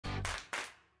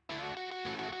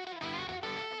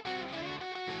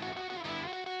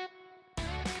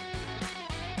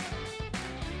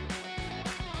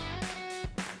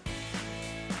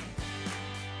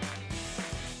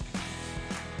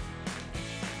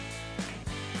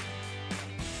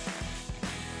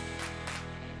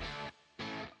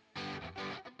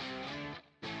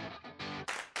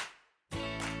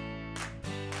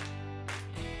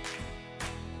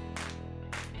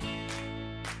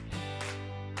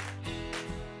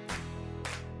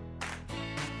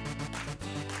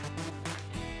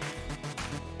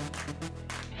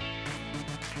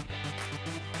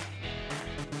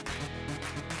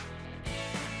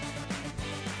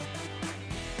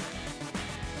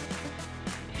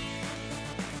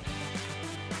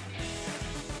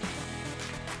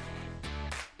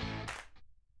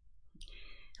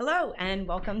Hello and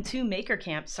welcome to Maker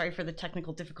Camp. Sorry for the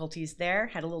technical difficulties there.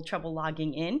 Had a little trouble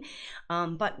logging in,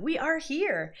 but we are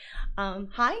here.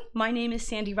 Hi, my name is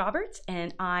Sandy Roberts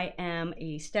and I am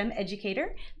a STEM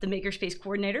educator, the Makerspace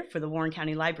coordinator for the Warren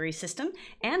County Library System,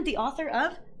 and the author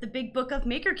of the Big Book of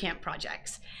Maker Camp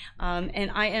projects.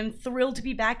 And I am thrilled to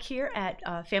be back here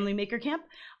at Family Maker Camp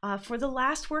for the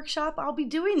last workshop I'll be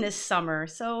doing this summer.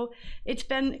 So it's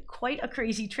been quite a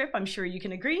crazy trip, I'm sure you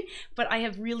can agree, but I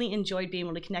have really enjoyed being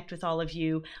able to connect with all of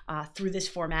you through this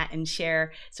format and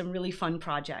share some really fun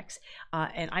projects.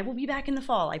 And I will be back in the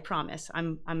fall, I promise.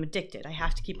 I'm addicted, I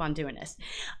have to keep on doing this.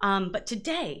 But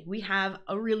today we have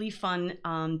a really fun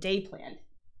day planned.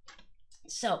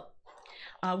 So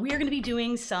we are going to be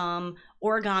doing some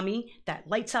origami that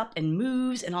lights up and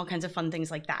moves and all kinds of fun things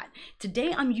like that.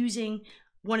 Today I'm using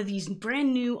one of these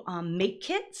brand new make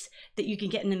kits that you can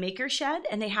get in the Maker Shed,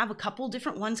 and they have a couple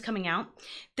different ones coming out.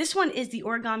 This one is the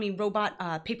Origami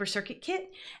Robot Paper Circuit Kit,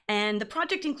 and the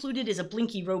project included is a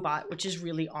Blinky robot, which is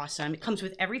really awesome. It comes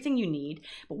with everything you need,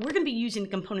 but we're going to be using the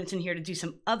components in here to do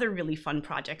some other really fun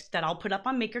projects that I'll put up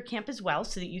on Maker Camp as well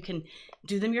so that you can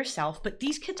do them yourself. But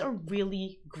these kits are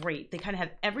really great. They kind of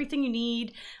have everything you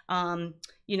need.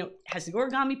 You know, has the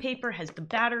origami paper, has the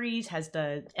batteries, has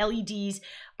the LEDs,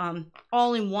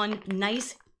 all in one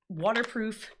nice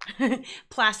waterproof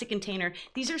plastic container.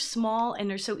 These are small and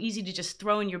they're so easy to just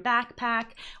throw in your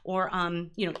backpack, or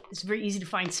you know, it's very easy to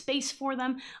find space for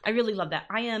them. I really love that.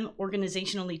 I am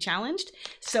organizationally challenged,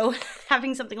 so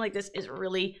having something like this is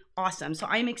really awesome. So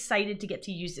I'm excited to get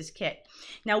to use this kit.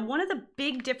 Now, one of the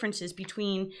big differences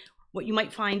between what you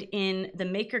might find in the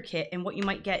Maker Kit and what you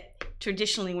might get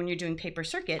traditionally when you're doing paper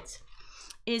circuits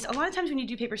is a lot of times when you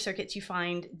do paper circuits, you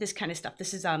find this kind of stuff.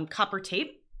 This is copper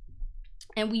tape,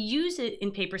 and we use it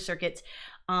in paper circuits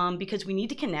because we need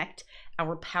to connect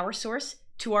our power source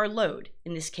to our load,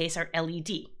 in this case, our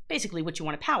LED, basically what you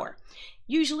want to power.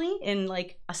 Usually in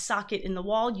like a socket in the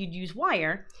wall, you'd use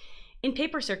wire. In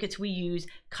paper circuits, we use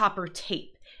copper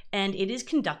tape, and it is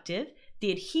conductive.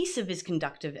 The adhesive is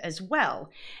conductive as well,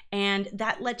 and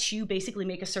that lets you basically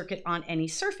make a circuit on any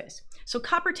surface. So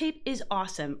copper tape is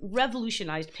awesome,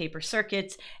 revolutionized paper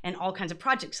circuits and all kinds of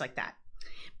projects like that.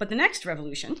 But the next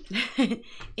revolution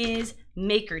is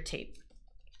Maker tape,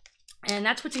 and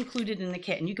that's what's included in the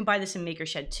kit, and you can buy this in Maker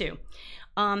Shed too.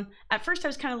 At first I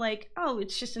was kind of like, oh,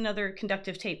 it's just another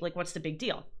conductive tape, like what's the big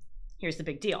deal? Here's the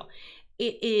big deal.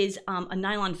 It is a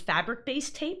nylon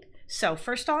fabric-based tape. So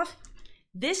first off,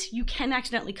 this, you can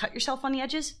accidentally cut yourself on the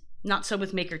edges. Not so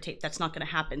with Maker tape, that's not going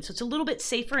to happen. So it's a little bit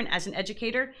safer, and as an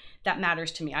educator, that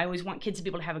matters to me. I always want kids to be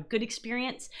able to have a good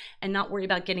experience and not worry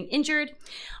about getting injured.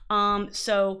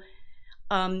 The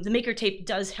Maker tape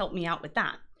does help me out with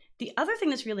that. The other thing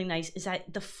that's really nice is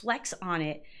that the flex on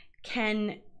it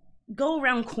can go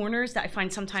around corners that I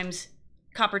find sometimes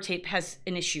copper tape has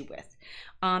an issue with.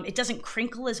 It doesn't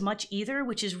crinkle as much either,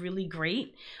 which is really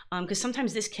great, because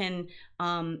sometimes this can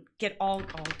get all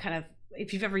kind of,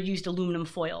 if you've ever used aluminum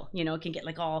foil, you know, it can get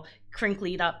like all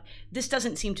crinkly up. This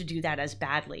doesn't seem to do that as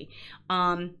badly.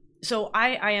 So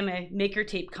I am a Maker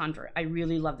tape convert. I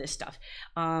really love this stuff.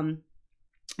 And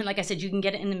like I said, you can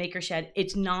get it in the Maker Shed.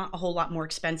 It's not a whole lot more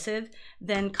expensive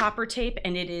than copper tape,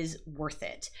 and it is worth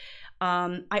it.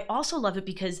 I also love it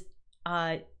because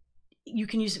you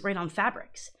can use it right on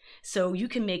fabrics. So you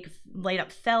can make light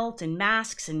up felt and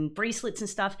masks and bracelets and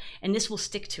stuff, and this will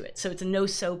stick to it. So it's a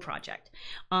no-sew project.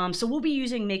 So we'll be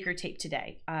using Maker tape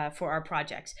today for our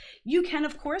projects. You can,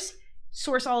 of course,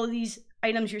 source all of these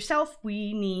items yourself.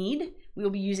 We will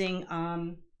be using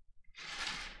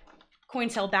coin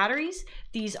cell batteries.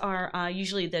 These are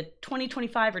usually the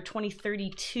 2025 or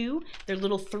 2032. They're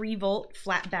little 3-volt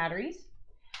flat batteries.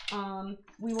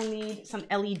 We will need some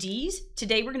LEDs.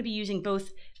 Today we're going to be using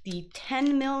both the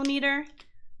 10mm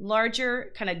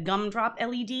larger kind of gumdrop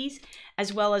LEDs,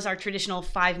 as well as our traditional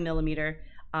 5mm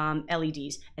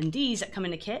LEDs. And these that come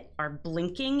in the kit are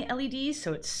blinking LEDs,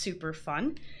 so it's super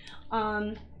fun.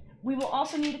 We will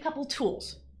also need a couple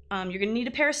tools. You're going to need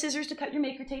a pair of scissors to cut your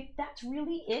Maker tape. That's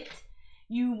really it.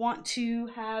 You want to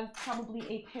have probably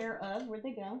a pair of, where'd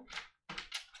they go?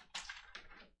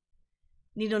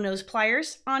 Needle nose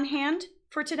pliers on hand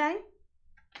for today.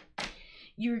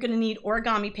 You're going to need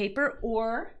origami paper,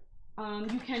 or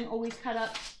you can always cut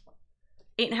up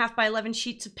 8.5 by 11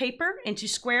 sheets of paper into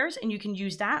squares, and you can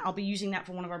use that. I'll be using that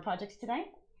for one of our projects today.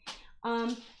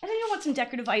 And then you'll want some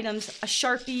decorative items, a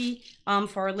Sharpie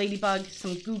for our ladybug,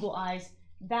 some Google eyes,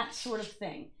 that sort of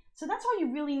thing. So that's all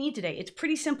you really need today. It's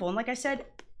pretty simple, and like I said,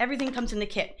 everything comes in the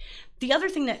kit. The other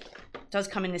thing that does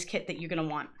come in this kit that you're going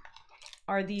to want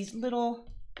are these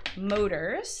little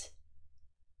motors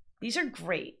These are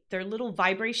great. They're little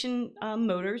vibration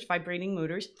motors, vibrating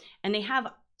motors, and they have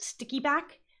sticky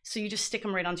back, so you just stick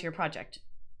them right onto your project.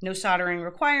 No soldering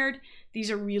required. These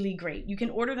are really great. You can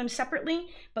order them separately,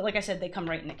 but like I said, they come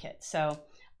right in the kit. So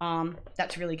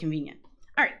that's really convenient.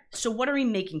 All right, so what are we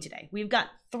making today? We've got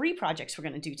 3 projects we're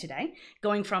gonna do today,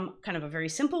 going from kind of a very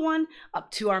simple one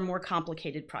up to our more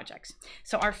complicated projects.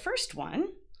 So our first one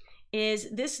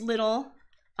is this little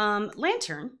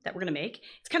lantern that we're gonna make.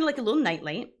 It's kind of like a little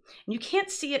nightlight, and you can't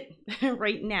see it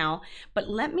right now, but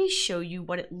let me show you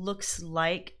what it looks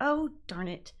like. Oh, darn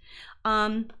it.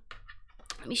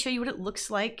 Let me show you what it looks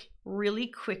like really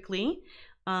quickly.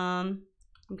 I'm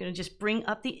gonna just bring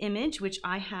up the image, which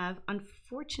I have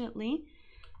unfortunately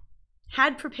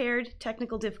had prepared.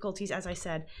 Technical difficulties, as I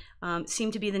said,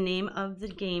 seem to be the name of the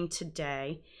game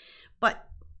today, but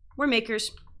we're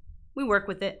makers. We work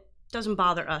with it. Doesn't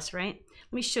bother us, right?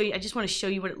 Let me show you. I just want to show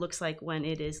you what it looks like when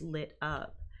it is lit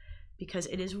up, because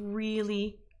it is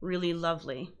really, really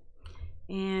lovely.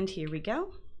 And here we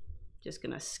go. Just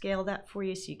gonna scale that for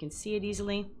you so you can see it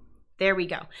easily. There we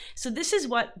go. So this is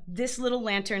what this little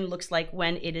lantern looks like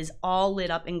when it is all lit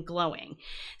up and glowing.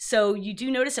 So you do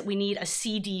notice that we need a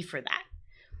CD for that.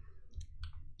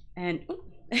 And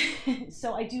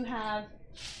so I do have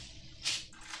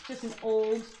just an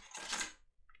old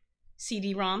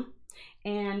CD-ROM,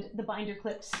 and the binder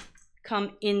clips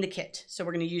come in the kit. So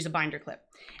we're gonna use a binder clip.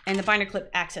 And the binder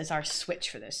clip acts as our switch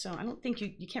for this. So I don't think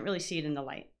you can't really see it in the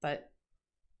light, but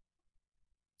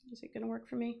is it gonna work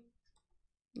for me?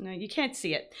 No, you can't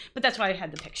see it, but that's why I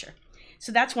had the picture.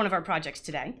 So that's one of our projects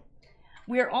today.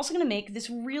 We are also gonna make this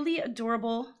really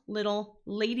adorable little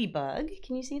ladybug.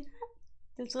 Can you see that?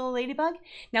 This little ladybug?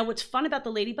 Now what's fun about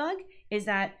the ladybug is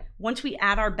that once we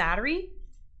add our battery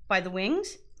by the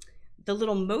wings, the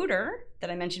little motor that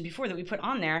I mentioned before that we put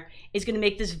on there is gonna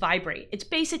make this vibrate. It's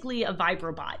basically a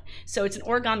vibrobot. So it's an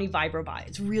origami vibrobot.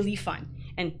 It's really fun.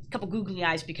 And a couple googly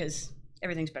eyes, because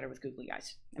everything's better with googly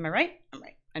eyes. Am I right? I'm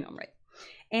right. I know I'm right.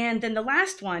 And then the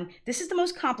last one, this is the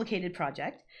most complicated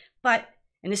project, and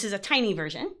this is a tiny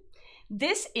version.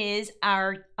 This is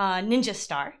our Ninja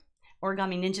Star,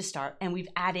 Origami Ninja Star, and we've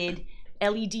added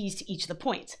LEDs to each of the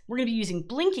points. We're gonna be using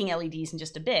blinking LEDs in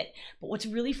just a bit, but what's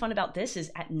really fun about this is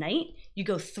at night, you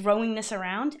go throwing this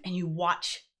around and you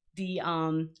watch the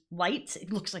lights.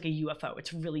 It looks like a UFO.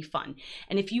 It's really fun.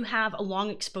 And if you have a long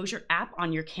exposure app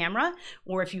on your camera,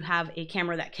 or if you have a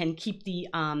camera that can keep the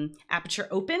aperture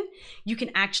open, you can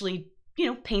actually,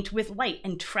 paint with light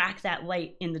and track that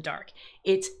light in the dark.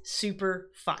 It's super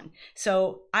fun.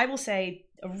 So I will say,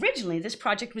 originally this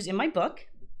project was in my book,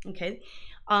 okay,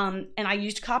 and I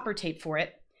used copper tape for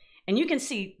it, and you can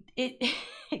see it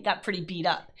got pretty beat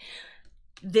up.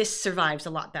 This survives a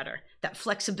lot better. That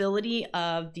flexibility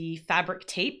of the fabric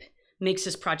tape makes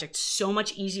this project so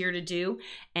much easier to do,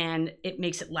 and it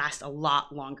makes it last a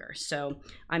lot longer. So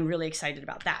I'm really excited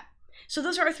about that. So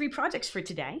those are our 3 projects for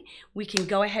today. We can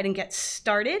go ahead and get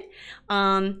started.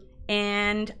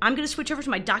 And I'm gonna switch over to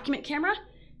my document camera,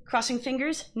 crossing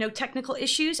fingers, no technical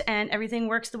issues, and everything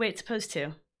works the way it's supposed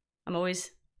to.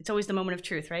 It's always the moment of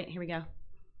truth, right? Here we go.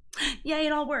 Yay,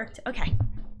 it all worked. Okay,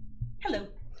 hello.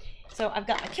 So I've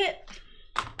got my kit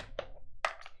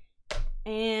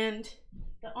and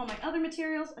got all my other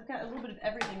materials. I've got a little bit of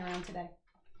everything around today.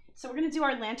 So we're gonna do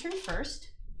our lantern first.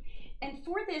 And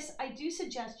for this, I do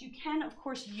suggest you can, of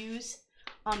course, use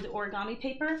the origami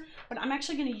paper, but I'm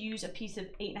actually gonna use a piece of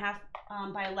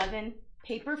 8.5 by 11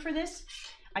 paper for this.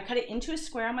 I cut it into a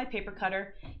square on my paper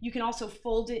cutter. You can also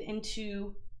fold it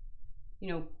into,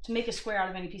 to make a square out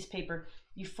of any piece of paper,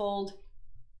 you fold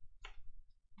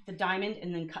the diamond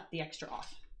and then cut the extra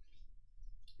off.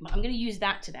 But I'm going to use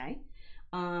that today,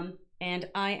 and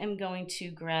I am going to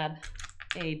grab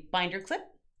a binder clip.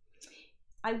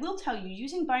 I will tell you,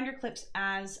 using binder clips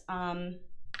as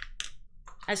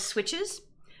switches,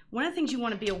 one of the things you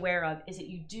want to be aware of is that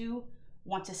you do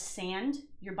want to sand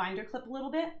your binder clip a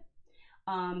little bit,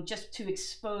 just to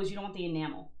expose. You don't want the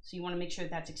enamel, so you want to make sure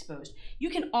that that's exposed. You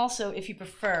can also, if you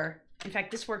prefer, in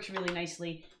fact, this works really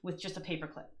nicely with just a paper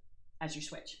clip as your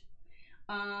switch.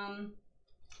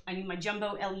 I need my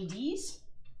jumbo LEDs.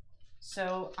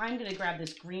 So I'm gonna grab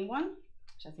this green one,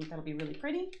 which I think that'll be really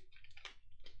pretty.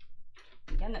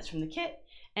 Again, that's from the kit.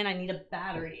 And I need a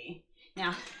battery.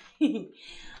 Now, gosh,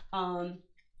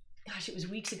 it was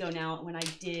weeks ago now when I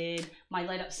did my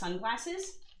light up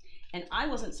sunglasses, and I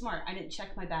wasn't smart. I didn't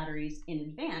check my batteries in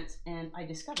advance, and I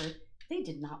discovered they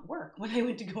did not work when I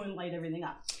went to go and light everything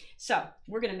up. So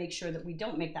we're gonna make sure that we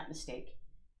don't make that mistake.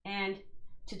 And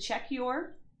to check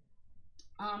your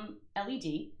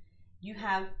LED, you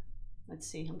have let's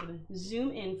see, I'm going to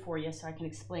zoom in for you so I can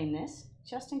explain this,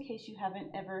 just in case you haven't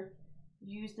ever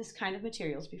used this kind of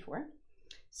materials before.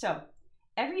 So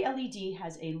every LED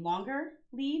has a longer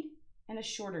lead and a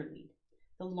shorter lead.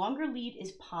 The longer lead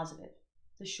is positive.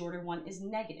 The shorter one is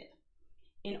negative.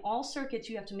 In all circuits,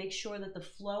 you have to make sure that the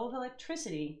flow of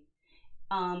electricity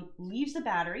leaves the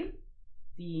battery,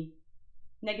 the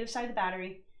negative side of the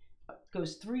battery,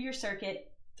 goes through your circuit,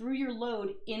 through your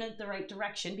load in the right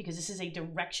direction, because this is a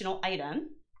directional item.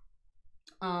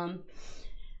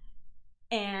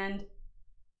 And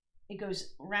it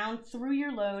goes around through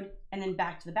your load and then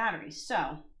back to the battery.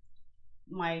 So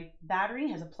my battery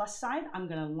has a plus side. I'm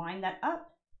going to line that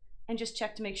up and just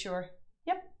check to make sure,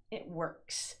 yep, it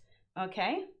works.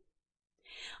 Okay.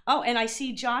 Oh, and I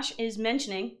see Josh is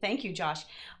mentioning, thank you, Josh.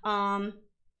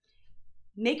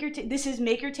 This is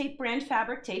Maker Tape brand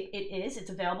fabric tape. It's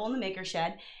available in the Maker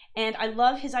Shed. And I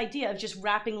love his idea of just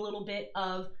wrapping a little bit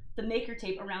of the Maker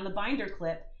Tape around the binder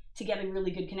clip to get a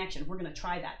really good connection. We're going to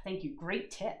try that. Thank you.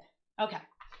 Great tip. Okay.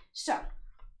 So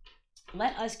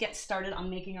let us get started on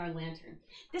making our lantern.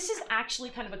 This is actually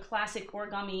kind of a classic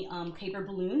origami paper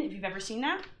balloon, if you've ever seen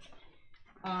that.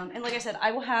 And like I said,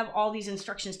 I will have all these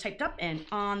instructions typed up and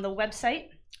on the website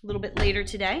a little bit later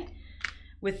today.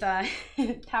 With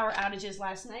power outages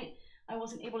last night, I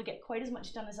wasn't able to get quite as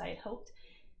much done as I had hoped.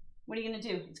 What are you going to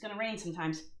do? It's going to rain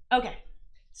sometimes. Okay,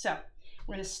 so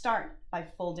we're going to start by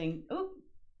folding. Oop.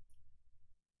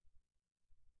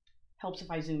 Helps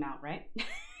if I zoom out, right?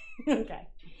 Okay,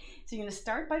 so you're going to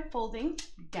start by folding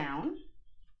down.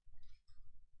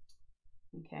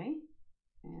 Okay,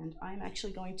 and I'm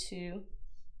actually going to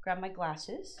grab my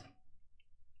glasses.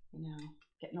 You know,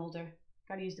 getting older,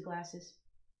 got to use the glasses.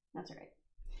 That's all right.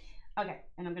 Okay,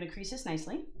 and I'm going to crease this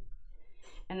nicely.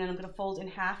 And then I'm going to fold in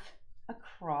half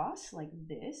across like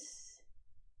this.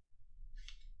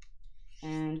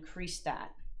 And crease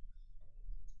that.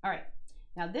 All right,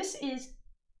 now this is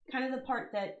kind of the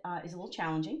part that is a little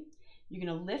challenging. You're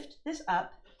going to lift this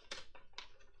up.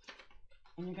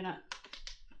 And you're going to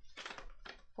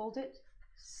fold it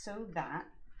so that,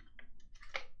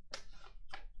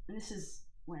 and this is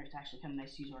where it's actually kind of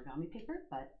nice to use origami paper,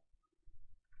 but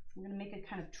I'm going to make a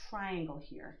kind of triangle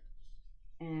here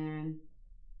and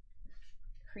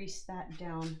crease that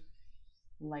down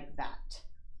like that.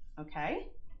 Okay?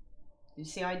 Did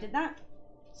you see how I did that?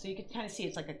 So you can kind of see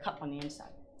it's like a cup on the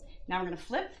inside. Now we're going to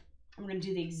flip. I'm going to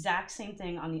do the exact same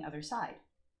thing on the other side.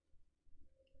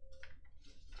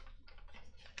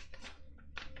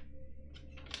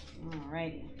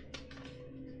 Alrighty.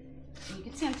 And you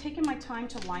can see I'm taking my time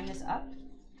to line this up.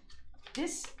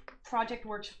 This project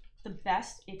works the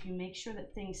best if you make sure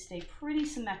that things stay pretty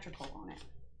symmetrical on it.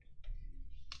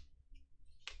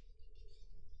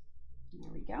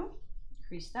 There we go.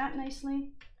 Crease that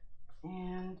nicely.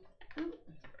 And ooh,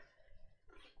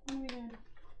 what are we doing?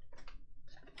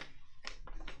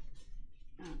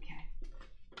 Okay.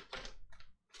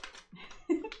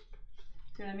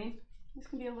 See what I mean? This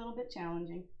can be a little bit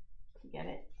challenging to get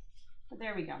it. But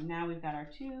there we go. Now we've got our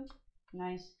two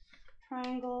nice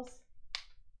triangles.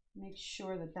 Make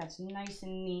sure that that's nice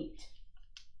and neat.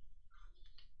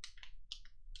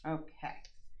 Okay.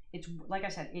 It's, like I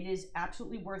said, it is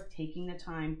absolutely worth taking the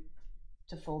time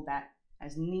to fold that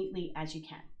as neatly as you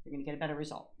can. You're going to get a better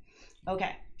result.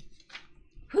 Okay.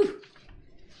 Whew.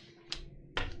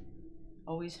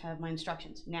 Always have my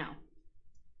instructions. Now,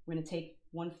 we're going to take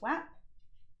one flap.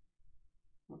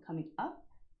 We're coming up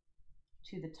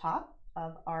to the top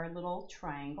of our little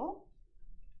triangle.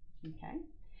 Okay.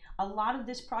 A lot of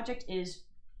this project is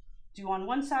do on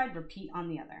one side, repeat on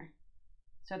the other.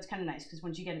 So it's kind of nice because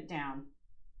once you get it down,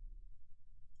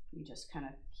 you just kind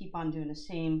of keep on doing the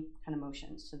same kind of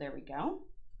motions. So there we go,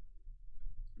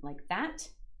 like that.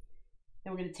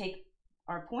 Then we're going to take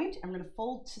our point and we're going to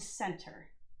fold to center.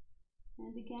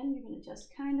 And again, you're going to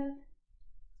just kind of,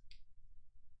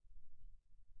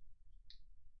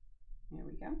 there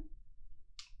we go.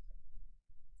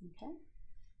 Okay.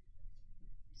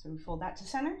 So we fold that to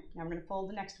center. Now we're going to fold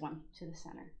the next one to the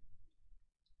center.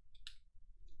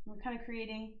 We're kind of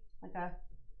creating like a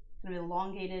kind of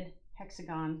elongated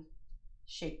hexagon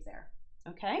shape there.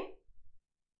 Okay?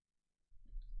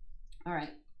 All right.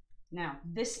 Now,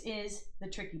 this is the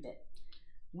tricky bit.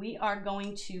 We are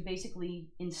going to basically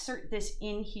insert this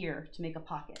in here to make a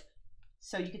pocket.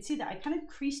 So you can see that I kind of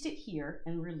creased it here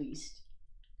and released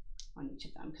on each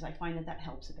of them because I find that that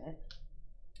helps a bit.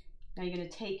 Now you're going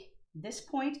to take this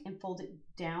point and fold it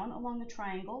down along the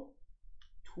triangle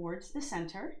towards the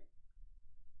center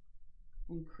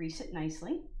and crease it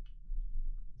nicely.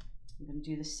 I'm going to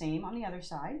do the same on the other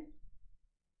side.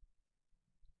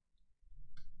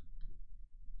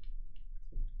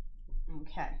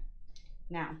 Okay,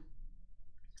 now,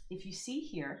 if you see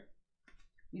here,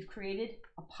 we've created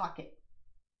a pocket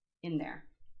in there.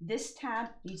 This tab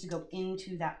needs to go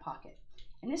into that pocket.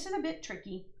 And this is a bit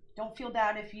tricky. Don't feel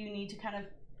bad if you need to kind of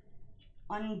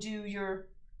undo your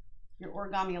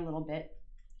origami a little bit,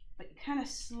 but you kind of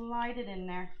slide it in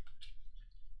there.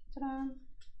 Ta-da!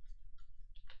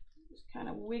 Just kind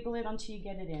of wiggle it until you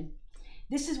get it in.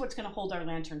 This is what's going to hold our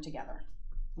lantern together.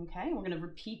 Okay, we're going to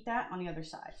repeat that on the other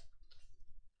side.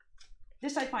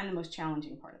 This I find the most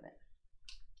challenging part of it.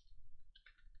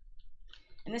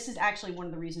 And this is actually one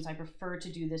of the reasons I prefer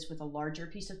to do this with a larger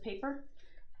piece of paper.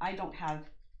 I don't have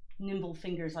nimble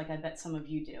fingers like I bet some of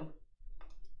you do.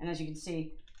 And as you can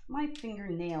see, my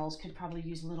fingernails could probably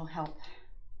use a little help.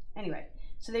 Anyway,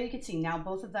 so there you can see now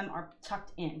both of them are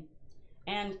tucked in.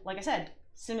 And like I said,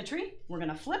 symmetry, we're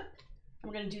gonna flip,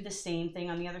 and we're gonna do the same thing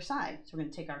on the other side. So we're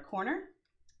gonna take our corner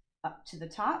up to the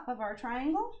top of our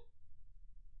triangle,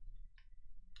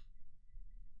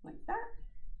 like that.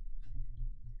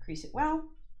 Crease it well.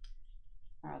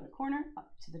 Our other corner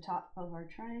up to the top of our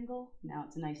triangle. Now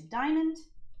it's a nice diamond.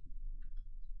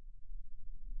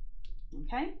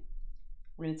 Okay,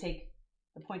 we're going to take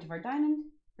the point of our diamond,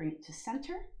 bring it to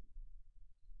center.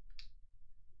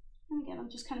 And again, I'm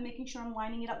just kind of making sure I'm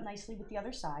lining it up nicely with the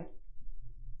other side.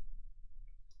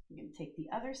 I'm going to take the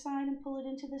other side and pull it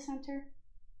into the center.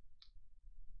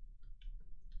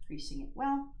 Creasing it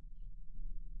well,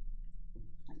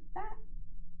 like that.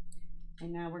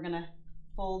 And now we're going to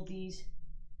fold these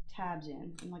tabs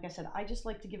in. And like I said, I just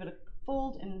like to give it a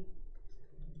fold and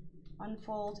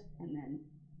unfold, and then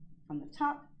from the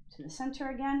top to the center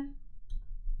again.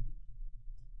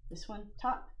 This one,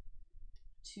 top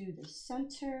to the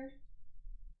center.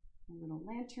 A little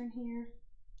lantern here.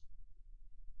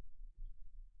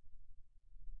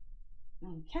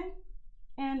 Okay,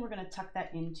 and we're going to tuck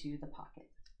that into the pocket,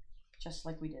 just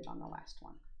like we did on the last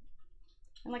one.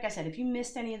 And like I said, if you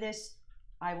missed any of this,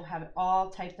 I will have it all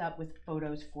typed up with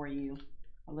photos for you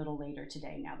a little later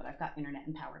today, now that I've got internet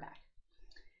and power back.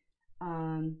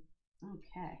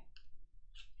 Okay.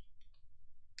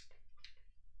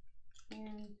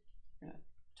 And we're gonna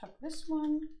tuck this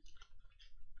one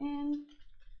in.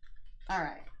 All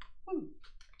right. Woo.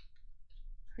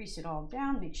 Crease it all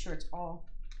down, make sure it's all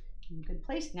in a good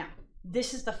place. Now,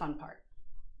 this is the fun part.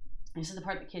 This is the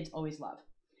part that kids always love.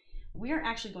 We are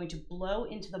actually going to blow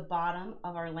into the bottom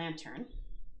of our lantern.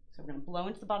 So we're going to blow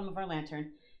into the bottom of our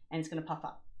lantern, and it's going to puff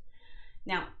up.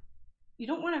 Now, you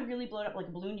don't want to really blow it up like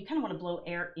a balloon. You kind of want to blow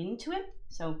air into it.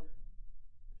 So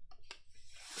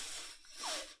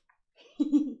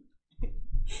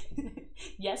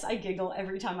yes, I giggle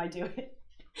every time I do it.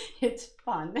 It's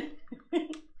fun. There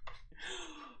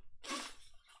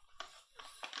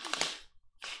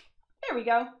we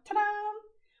go. Ta-da!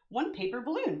 One paper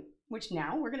balloon, which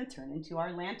now we're going to turn into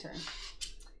our lantern.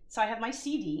 So I have my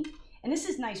CD, and this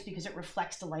is nice because it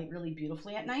reflects the light really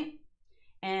beautifully at night.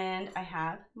 And I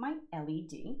have my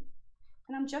LED,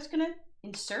 and I'm just going to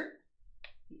insert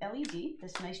the LED,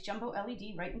 this nice jumbo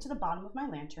LED, right into the bottom of my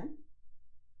lantern.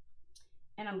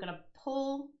 And I'm going to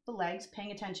pull the legs,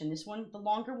 paying attention. This one, the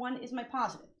longer one, is my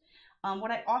positive.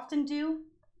 What I often do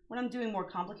when I'm doing more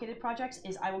complicated projects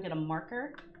is I will get a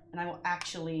marker and I will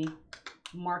actually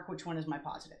mark which one is my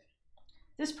positive.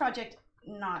 This project,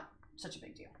 not such a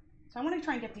big deal. So I want to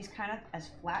try and get these kind of as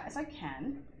flat as I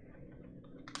can.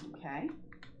 Okay,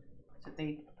 so that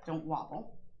they don't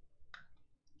wobble.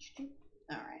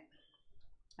 All right,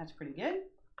 that's pretty good.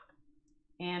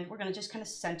 And we're going to just kind of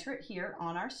center it here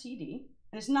on our CD.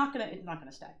 And it's not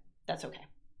gonna stay. That's okay.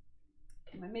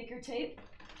 My maker tape.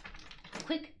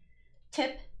 Quick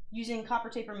tip using copper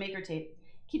tape or maker tape.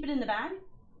 Keep it in the bag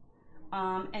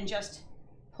and just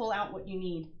pull out what you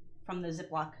need from the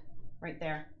Ziploc right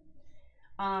there.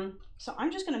 So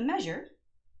I'm just gonna measure.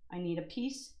 I need a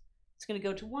piece. It's gonna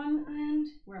go to one end.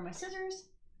 Where are my scissors?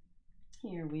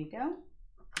 Here we go.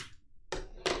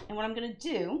 And what I'm gonna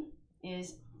do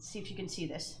is see if you can see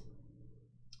this.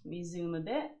 Let me zoom a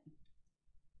bit.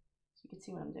 You can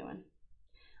see what I'm doing.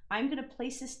 I'm going to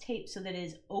place this tape so that it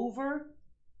is over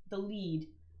the lead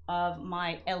of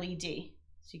my LED.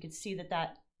 So you can see that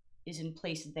that is in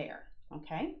place there,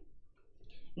 okay?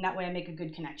 And that way I make a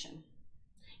good connection.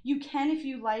 You can, if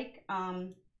you like,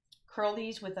 curl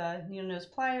these with a needle nose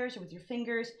pliers or with your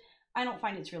fingers. I don't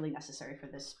find it's really necessary for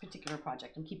this particular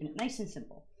project. I'm keeping it nice and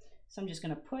simple. So I'm just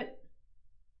going to put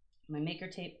my maker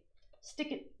tape,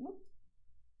 stick it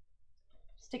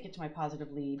to my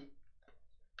positive lead.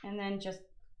 And then just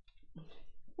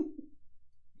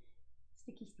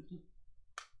sticky.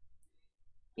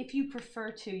 If you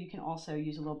prefer to, you can also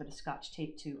use a little bit of Scotch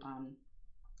tape to kind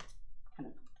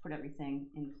of put everything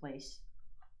in place.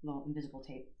 Little invisible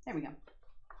tape. There we go.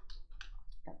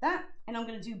 Got that. And I'm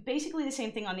going to do basically the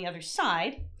same thing on the other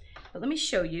side, but let me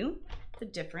show you the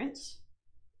difference.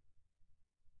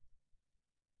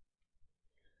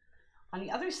 On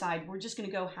the other side, we're just going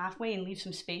to go halfway and leave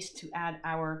some space to add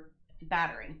our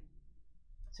battery.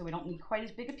 So we don't need quite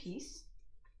as big a piece.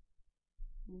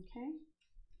 Okay.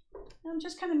 And I'm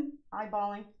just kind of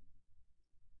eyeballing.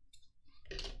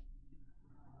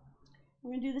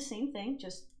 We're going to do the same thing,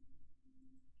 just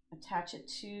attach it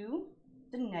to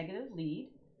the negative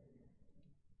lead.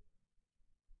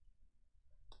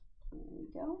 There we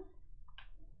go.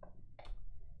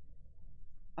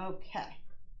 Okay,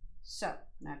 so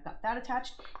now I've got that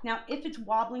attached. Now, if it's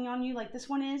wobbling on you like this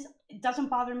one is, it doesn't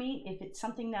bother me. If it's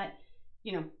something that,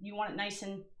 you know, you want it nice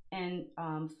and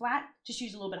flat, just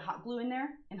use a little bit of hot glue in there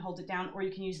and hold it down, or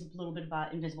you can use a little bit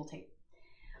of invisible tape.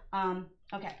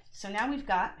 Okay, so now we've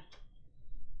got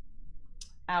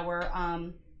our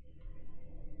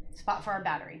spot for our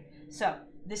battery. So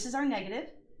this is our negative.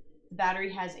 The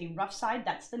battery has a rough side,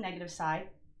 that's the negative side.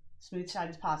 Smooth side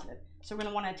is positive. So we're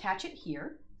going to want to attach it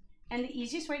here. And the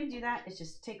easiest way to do that is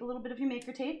just take a little bit of your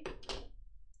maker tape,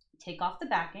 take off the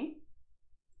backing,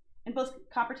 and both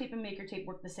copper tape and maker tape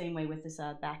work the same way with this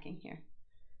backing here.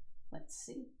 Let's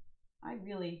see. I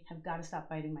really have got to stop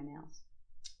biting my nails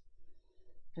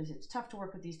because it's tough to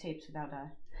work with these tapes without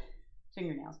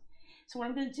fingernails. So what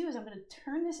I'm going to do is I'm going to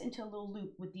turn this into a little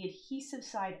loop with the adhesive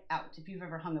side out. If you've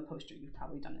ever hung a poster, you've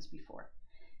probably done this before.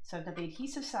 So I've got the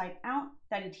adhesive side out.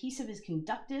 That adhesive is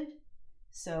conductive,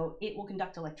 so it will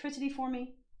conduct electricity for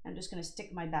me. I'm just going to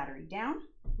stick my battery down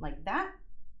like that.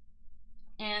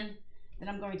 And then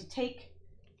I'm going to take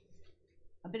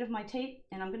a bit of my tape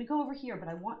and I'm going to go over here, but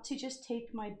I want to just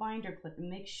take my binder clip and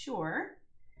make sure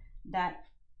that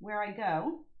where I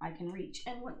go, I can reach.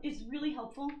 And what is really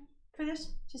helpful for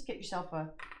this, just get yourself a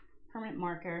permanent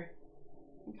marker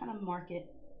and kind of mark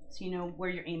it so you know where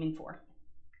you're aiming for.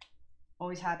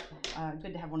 Always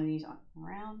good to have one of these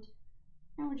around.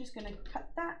 And we're just going to cut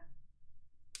that.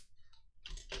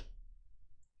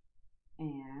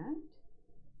 And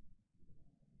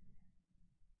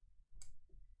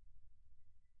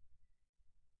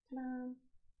ta-da.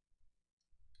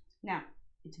 Now,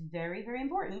 it's very, very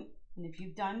important, and if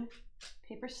you've done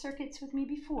paper circuits with me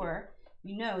before,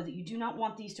 you know that you do not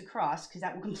want these to cross because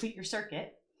that will complete your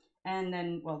circuit. And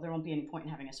then, well, there won't be any point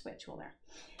in having a switch, will there?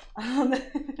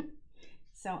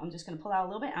 So I'm just going to pull out a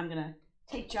little bit. I'm going to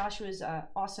take Joshua's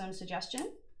awesome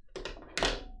suggestion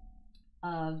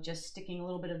of just sticking a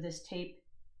little bit of this tape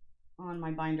on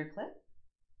my binder clip.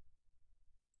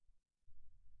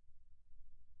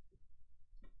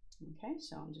 Okay,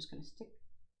 so I'm just going to stick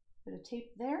a bit of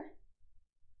tape there,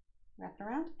 wrap it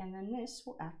around, and then this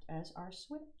will act as our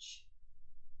switch.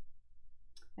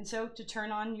 And so to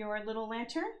turn on your little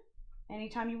lantern,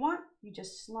 anytime you want, you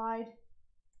just slide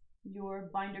your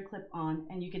binder clip on,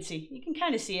 and you can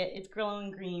kind of see it. It's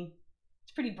glowing green.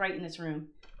 It's pretty bright in this room.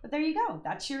 But there you go.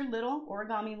 That's your little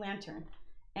origami lantern.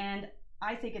 And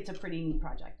I think it's a pretty neat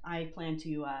project. I plan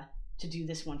to do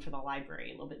this one for the library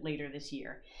a little bit later this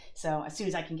year. So as soon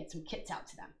as I can get some kits out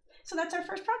to them. So that's our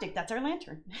first project. That's our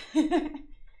lantern.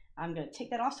 I'm going to take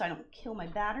that off so I don't kill my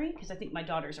battery because I think my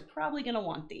daughters are probably going to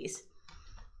want these.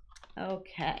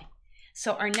 Okay,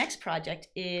 so our next project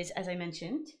is, as I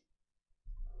mentioned,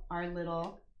 our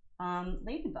little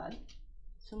ladybug.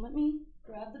 So let me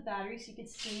grab the battery so you can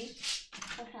see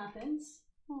what happens.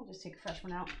 I'll just take a fresh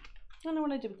one out. I don't know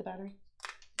what I did with the battery.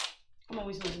 I'm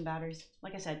always losing batteries.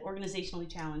 Like I said, organizationally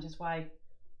challenged. That's why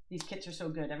these kits are so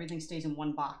good. Everything stays in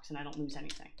one box and I don't lose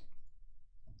anything.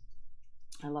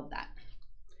 I love that.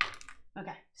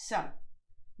 Okay, so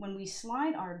when we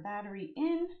slide our battery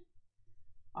in,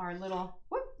 our little,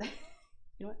 whoop, you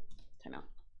know what? Time out.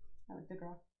 I like the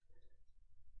girl.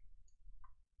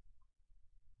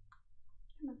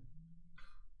 Come on.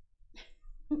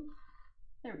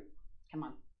 There we go. Come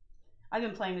on. I've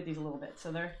been playing with these a little bit,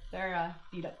 so they're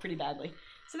beat up pretty badly.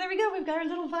 So there we go. We've got our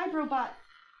little vibrobot.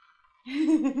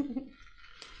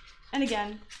 And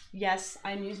again, yes,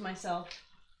 I amuse myself.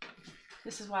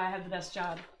 This is why I have the best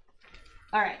job.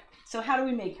 All right. So how do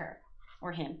we make her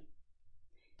or him?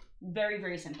 Very,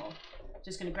 very simple.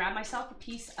 Just going to grab myself a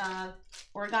piece of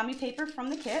origami paper from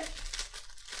the kit.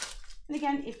 And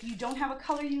again, if you don't have a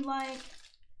color you like,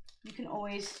 you can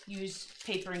always use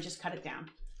paper and just cut it down.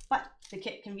 But the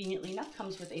kit, conveniently enough,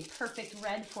 comes with a perfect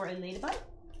red for a ladybug.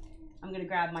 I'm going to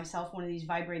grab myself one of these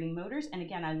vibrating motors. And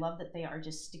again, I love that they are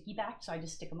just sticky back, so I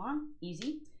just stick them on,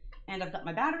 easy. And I've got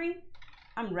my battery.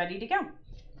 I'm ready to go.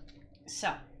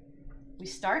 So we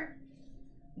start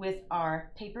with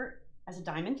our paper as a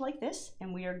diamond like this,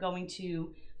 and we are going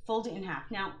to fold it in half.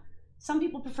 Now, some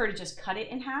people prefer to just cut it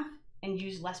in half and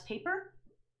use less paper.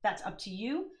 That's up to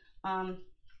you. I'm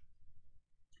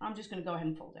just gonna go ahead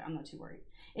and fold it. I'm not too worried.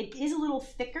 It is a little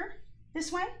thicker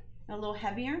this way and a little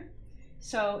heavier.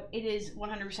 So it is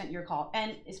 100% your call.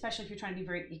 And especially if you're trying to be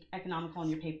very economical on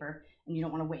your paper and you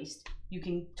don't want to waste, you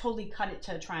can totally cut it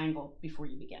to a triangle before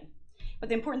you begin. But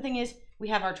the important thing is we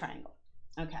have our triangle.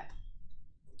 Okay.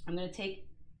 I'm going to take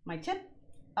my tip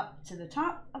up to the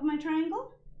top of my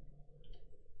triangle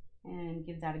and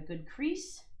give that a good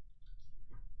crease.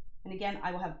 And again,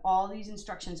 I will have all these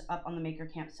instructions up on the Maker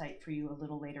Camp site for you a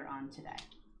little later on today.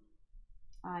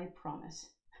 I promise.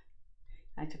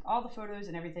 I took all the photos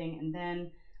and everything and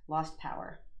then lost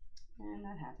power. And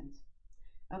that happens.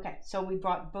 Okay, so we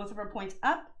brought both of our points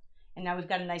up and now we've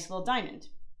got a nice little diamond.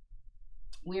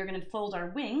 We are going to fold our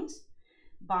wings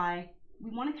by, we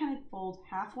want to kind of fold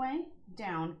halfway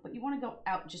down, but you want to go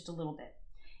out just a little bit.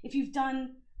 If you've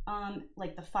done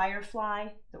like the firefly,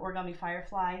 the origami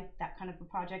firefly, that kind of a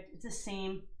project, it's the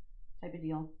same type of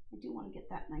deal. I do want to get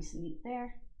that nice and neat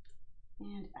there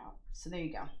and out. So there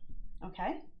you go.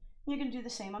 Okay. You're going to do the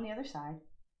same on the other side.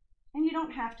 And you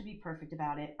don't have to be perfect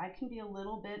about it. I can be a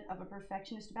little bit of a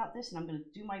perfectionist about this, and I'm going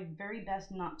to do my very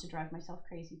best not to drive myself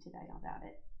crazy today about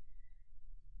it.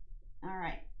 All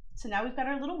right. So now we've got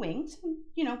our little wings.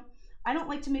 You know, I don't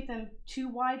like to make them too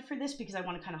wide for this because I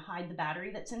want to kind of hide the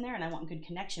battery that's in there, and I want good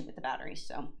connection with the battery.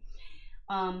 So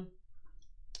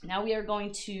now we are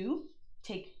going to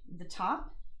take the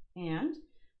top and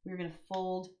we're going to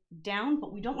fold down,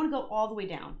 but we don't want to go all the way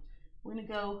down. We're going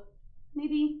to go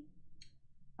maybe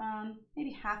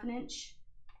half an inch,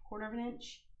 quarter of an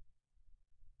inch.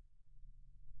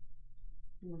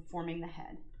 And we're forming the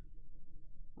head.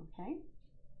 Okay.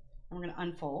 And we're going to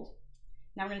unfold.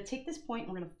 Now we're going to take this point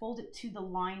and we're going to fold it to the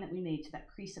line that we made, to that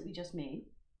crease that we just made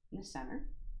in the center.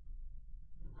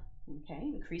 Okay,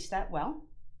 and crease that well.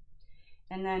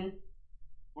 And then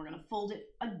we're going to fold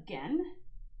it again.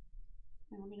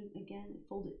 And we're going to again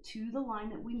fold it to the line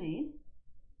that we made,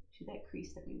 to that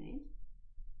crease that we made.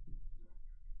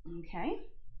 Okay.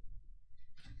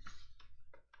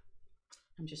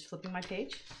 I'm just flipping my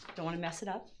page. Don't want to mess it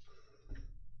up.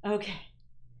 Okay.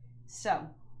 So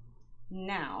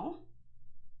now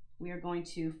we are going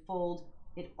to fold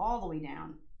it all the way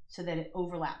down so that it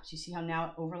overlaps. You see how now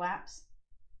it overlaps?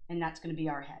 And that's going to be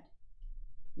our head.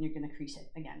 And you're going to crease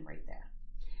it again right there.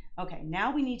 Okay,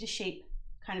 now we need to shape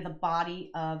kind of the body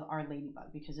of our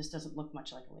ladybug because this doesn't look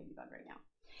much like a ladybug right now.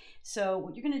 So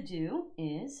what you're going to do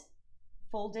is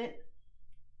fold it.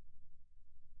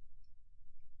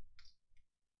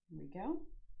 There we go.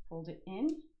 Fold it in.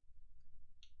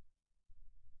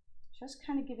 Just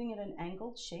kind of giving it an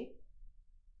angled shape.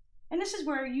 And this is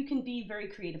where you can be very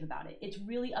creative about it. It's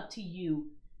really up to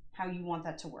you how you want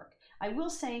that to work. I will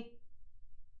say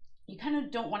you kind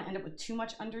of don't want to end up with too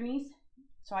much underneath.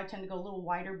 So I tend to go a little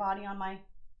wider body on my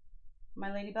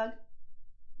ladybug.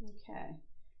 Okay.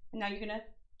 And now you're going to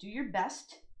do your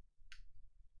best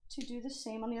to do the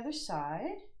same on the other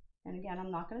side. And again,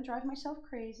 I'm not going to drive myself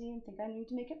crazy and think I need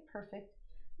to make it perfect.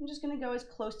 I'm just going to go as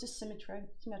close to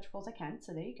symmetrical as I can.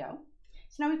 So there you go.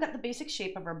 So now we've got the basic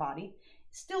shape of our body.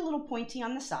 Still a little pointy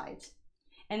on the sides.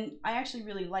 And I actually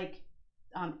really like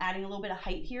adding a little bit of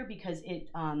height here because it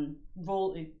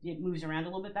moves around a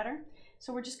little bit better.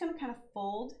 So we're just going to kind of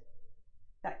fold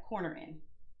that corner in.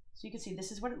 So you can see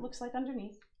this is what it looks like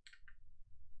underneath.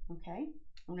 Okay,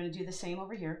 I'm going to do the same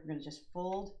over here. We're going to just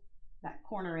fold that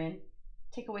corner in,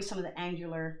 take away some of the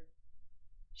angular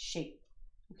shape.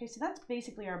 Okay, so that's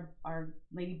basically our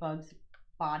ladybug's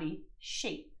body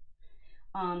shape.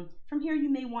 From here, you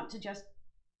may want to just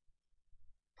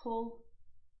pull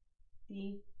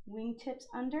the wingtips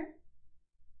under.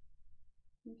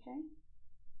 Okay,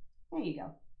 there you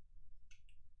go.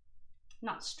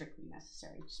 Not strictly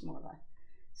necessary, just more of a.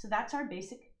 So that's our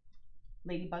basic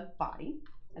ladybug body.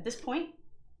 At this point,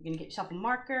 you're going to get yourself a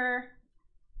marker.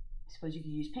 I suppose you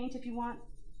could use paint if you want.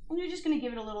 And you're just going to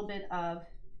give it a little bit of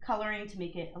coloring to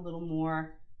make it a little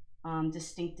more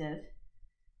distinctive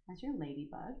as your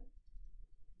ladybug.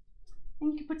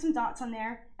 And you can put some dots on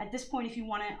there. At this point, if you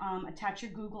want to attach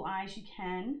your Google eyes, you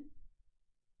can.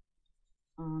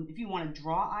 If you want to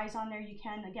draw eyes on there, you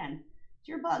can. Again, it's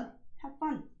your bug. Have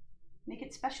fun. Make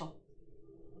it special.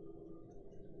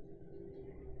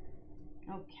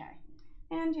 Okay.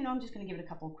 And, you know, I'm just going to give it a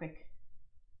couple of quick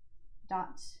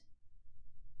dots.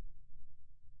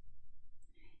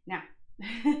 Now,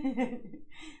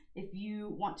 if you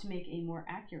want to make a more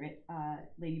accurate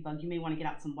ladybug, you may want to get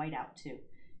out some white out too,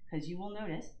 because you will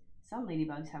notice some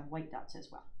ladybugs have white dots as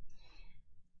well.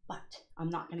 But but I'm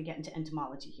not going to get into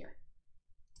entomology here.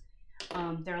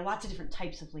 There are lots of different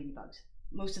types of ladybugs.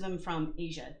 Most of them from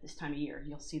Asia this time of year.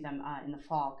 You'll see them in the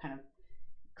fall kind of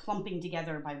clumping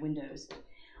together by windows.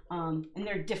 And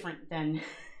they're different than,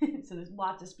 so there's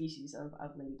lots of species of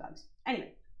ladybugs.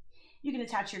 Anyway, you can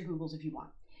attach your googles if you want.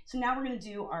 So now we're going to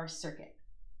do our circuit.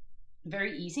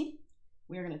 Very easy.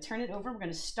 We are going to turn it over. We're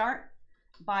going to start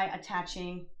by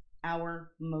attaching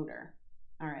our motor.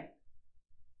 All right.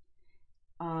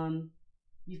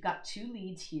 You've got 2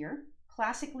 leads here.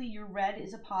 Classically, your red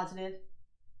is a positive,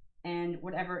 and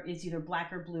whatever is either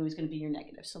black or blue is going to be your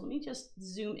negative. So let me just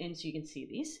zoom in so you can see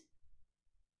these.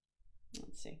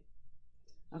 Let's see.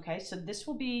 Okay, so this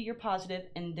will be your positive,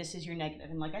 and this is your negative.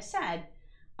 And like I said,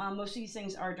 most of these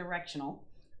things are directional.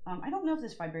 I don't know if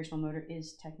this vibrational motor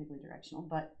is technically directional,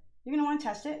 but you're going to want to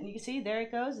test it. And you can see there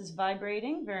it goes. It's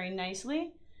vibrating very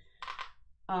nicely.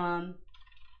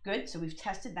 Good, so we've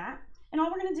tested that. And all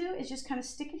we're going to do is just kind of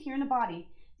stick it here in the body.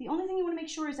 The only thing you want to make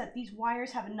sure is that these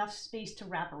wires have enough space to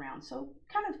wrap around. So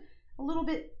kind of a little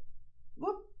bit,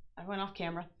 whoop, I went off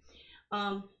camera.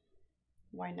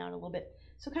 Widen out a little bit.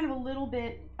 So kind of a little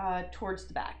bit towards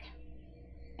the back.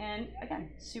 And again,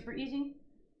 super easy.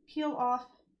 Peel off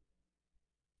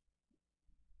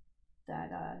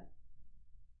that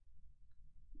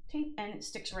tape and it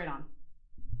sticks right on.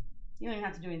 You don't even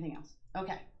have to do anything else.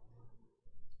 Okay.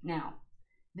 Now,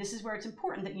 this is where it's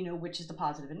important that you know which is the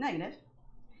positive and negative.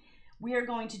 We are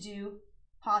going to do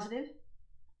positive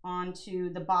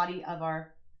onto the body of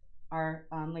our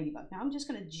ladybug. Now I'm just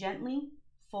going to gently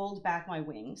fold back my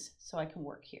wings so I can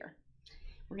work here.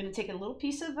 We're going to take a little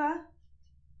piece of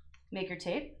maker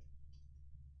tape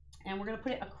and we're going to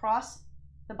put it across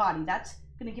the body. That's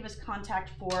going to give us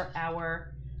contact for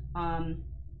our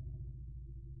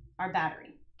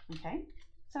battery. Okay,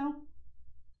 so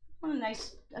want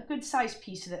a good size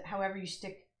piece of it, however you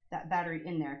stick that battery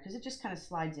in there, because it just kind of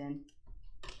slides in.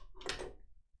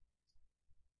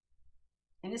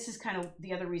 And this is kind of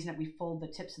the other reason that we fold the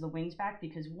tips of the wings back,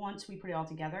 because once we put it all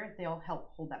together, they'll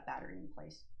help hold that battery in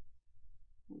place.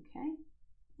 Okay,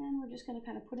 and we're just going to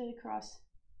kind of put it across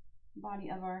the body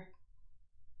of our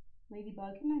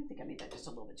ladybug. And I think I made that just a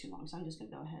little bit too long, so I'm just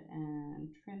going to go ahead and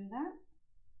trim that.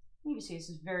 You can see this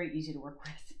is very easy to work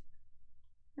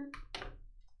with.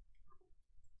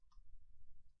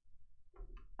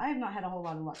 I have not had a whole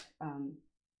lot of luck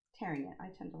tearing it. I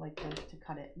tend to like to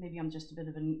cut it. Maybe I'm just a bit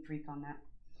of a neat freak on that.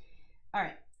 All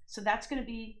right, so that's going to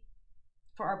be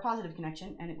for our positive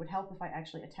connection, and it would help if I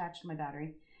actually attached my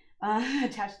battery,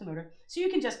 attached the motor. So you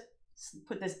can just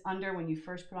put this under when you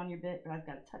first put on your bit, but I've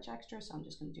got a touch extra, so I'm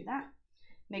just going to do that.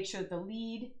 Make sure that the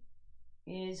lead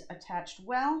is attached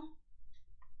well.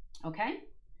 Okay,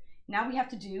 now we have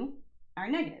to do our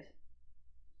negative.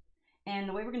 And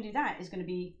the way we're going to do that is going to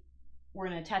be, we're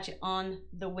going to attach it on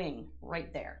the wing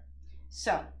right there.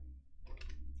 So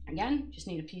again, just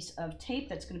need a piece of tape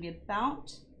that's going to be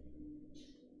about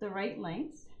the right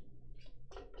length.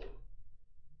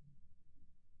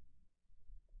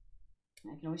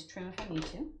 I can always trim if I need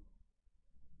to.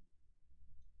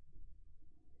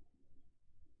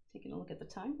 Taking a look at the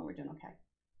time, but we're doing okay.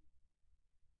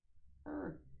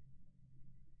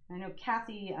 I know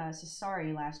Kathy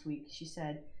Cesari last week, she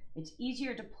said it's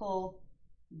easier to pull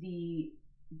the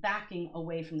backing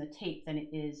away from the tape than it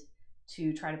is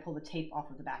to try to pull the tape off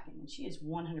of the backing. And she is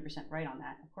 100% right on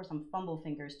that. Of course, I'm fumble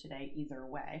fingers today either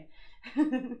way.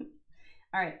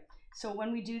 All right, so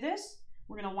when we do this,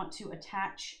 we're going to want to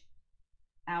attach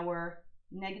our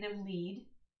negative lead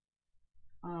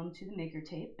to the maker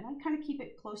tape. And I kind of keep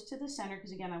it close to the center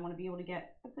because, again, I want to be able to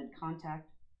get a good contact.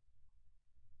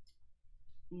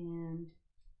 And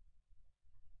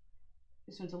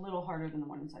this one's a little harder than the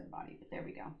one inside the body, but there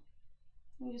we go.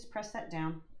 Let me just press that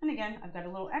down. And again, I've got a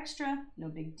little extra, no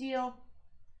big deal.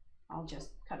 I'll just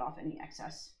cut off any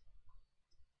excess.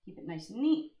 Keep it nice and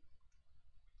neat.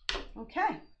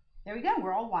 Okay, there we go.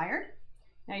 We're all wired.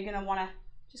 Now you're gonna wanna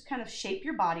just kind of shape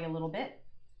your body a little bit.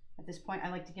 At this point, I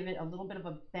like to give it a little bit of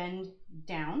a bend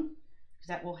down because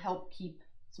that will help keep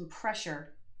some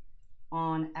pressure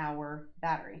on our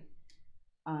battery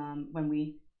when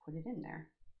we put it in there.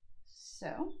 So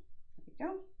there we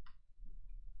go.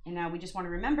 And now we just want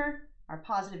to remember our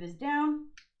positive is down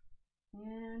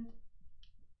and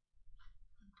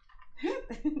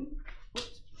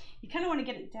whoops. You kind of want to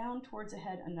get it down towards the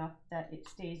head enough that it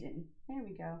stays in. There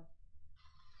we go.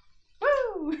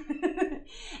 Woo!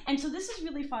 And so this is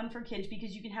really fun for kids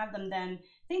because you can have them then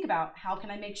think about, how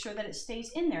can I make sure that it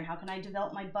stays in there? How can I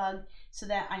develop my bug so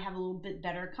that I have a little bit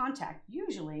better contact?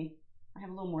 Usually I have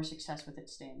a little more success with it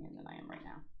staying in than I am right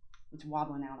now. It's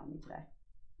wobbling out on me today.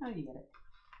 Oh, you get it.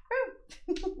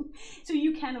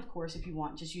 can, of course, if you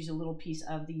want, just use a little piece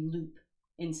of the loop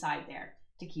inside there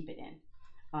to keep it in.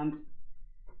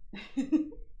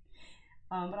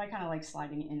 But I kind of like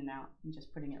sliding it in and out and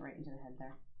just putting it right into the head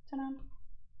there. Ta-da!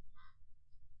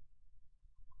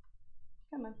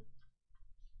 Come on.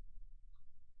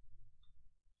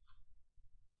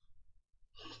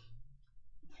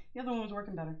 The other one was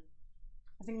working better.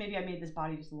 I think maybe I made this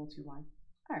body just a little too wide.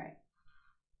 All right,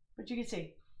 but you can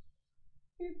see.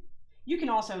 You can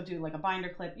also do like a binder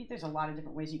clip. There's a lot of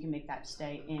different ways you can make that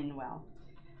stay in well.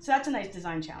 So that's a nice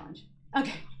design challenge.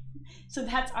 Okay, so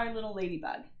that's our little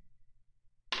ladybug.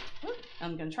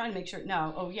 I'm gonna try and make sure,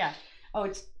 no, oh yeah. Oh,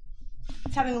 it's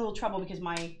having a little trouble because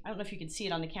I don't know if you can see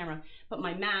it on the camera, but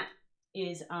my mat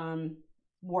is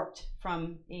warped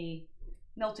from a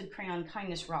melted crayon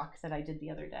kindness rock that I did the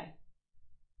other day.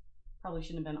 Probably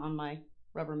shouldn't have been on my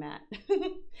rubber mat.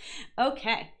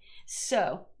 Okay,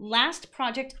 so last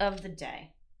project of the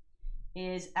day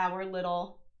is our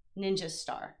little ninja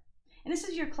star. And this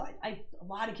is your, a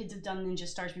lot of kids have done ninja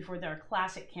stars before. They're a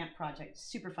classic camp project,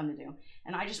 super fun to do.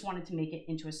 And I just wanted to make it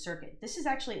into a circuit. This is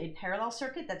actually a parallel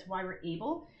circuit. That's why we're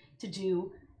able to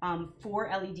do 4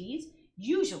 LEDs.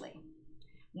 Usually,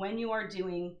 when you are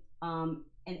doing an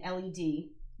LED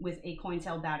with a coin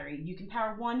cell battery, you can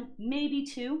power 1, maybe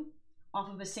 2 off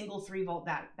of a single 3-volt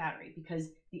battery because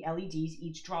the LEDs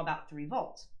each draw about 3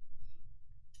 volts.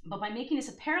 But by making this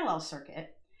a parallel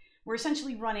circuit, we're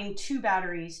essentially running 2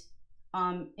 batteries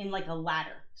in like a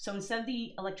ladder. So instead of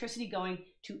the electricity going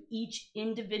to each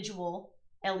individual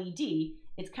LED,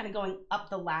 it's kind of going up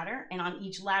the ladder, and on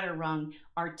each ladder rung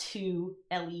are 2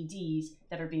 LEDs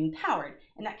that are being powered,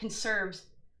 and that conserves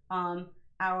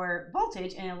our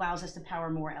voltage and allows us to power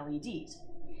more LEDs.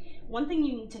 One thing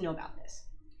you need to know about this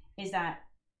is that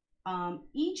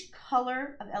each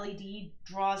color of LED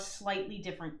draws slightly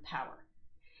different power.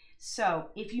 So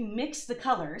if you mix the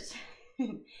colors,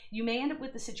 you may end up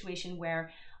with the situation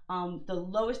where the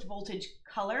lowest voltage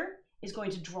color is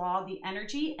going to draw the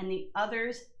energy and the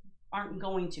others aren't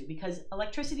going to, because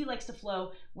electricity likes to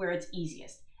flow where it's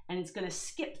easiest, and it's going to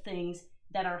skip things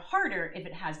that are harder if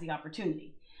it has the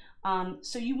opportunity.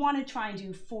 So you want to try and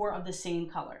do 4 of the same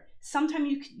color.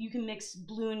 Sometimes you can mix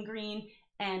blue and green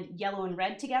and yellow and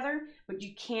red together, but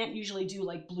you can't usually do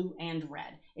like blue and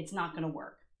red. It's not going to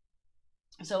work.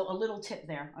 So a little tip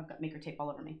there. I've got maker tape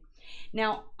all over me.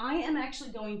 Now I am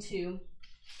actually going to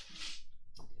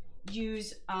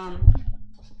use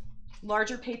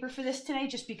larger paper for this today,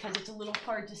 just because it's a little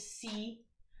hard to see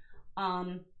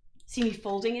me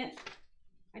folding it.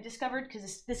 I discovered,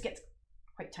 because this gets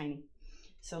quite tiny.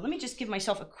 So let me just give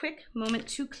myself a quick moment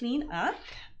to clean up.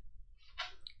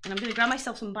 And I'm going to grab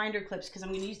myself some binder clips, because I'm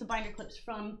going to use the binder clips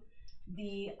from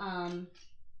the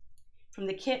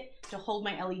kit to hold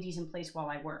my LEDs in place while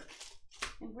I work.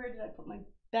 And where did I put my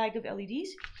bag of LEDs?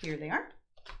 Here they are.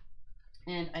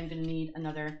 And I'm going to need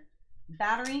another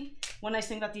battery. One nice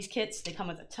thing about these kits, they come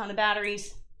with a ton of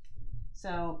batteries,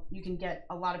 so you can get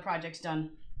a lot of projects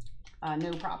done,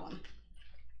 no problem.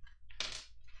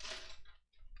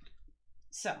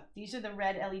 So these are the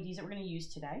red LEDs that we're going to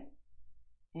use today.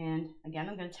 And again,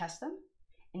 I'm going to test them,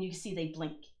 and you can see they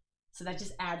blink. So that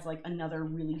just adds like another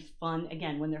really fun,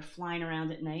 again, when they're flying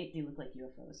around at night, they look like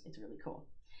UFOs. It's really cool.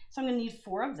 So I'm going to need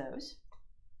 4 of those.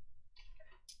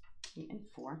 3 and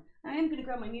 4. I am going to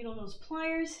grab my needle nose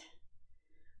pliers,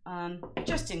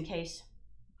 just in case.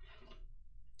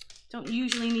 Don't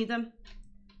usually need them.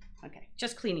 Okay,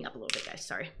 just cleaning up a little bit, guys.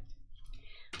 Sorry.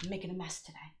 I'm making a mess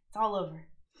today. It's all over.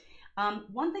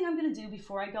 One thing I'm going to do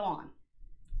before I go on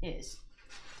is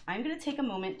I'm going to take a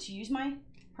moment to use my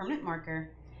permanent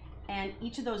marker, and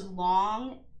each of those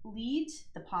long leads,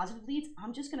 the positive leads,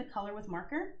 I'm just going to color with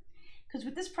marker, because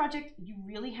with this project you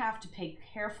really have to pay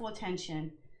careful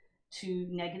attention to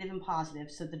negative and positive,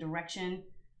 so the direction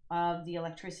of the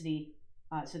electricity,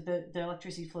 so the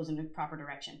electricity flows in the proper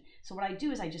direction. So what I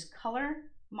do is I just color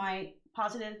my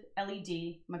positive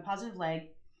LED, my positive leg,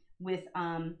 with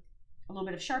a little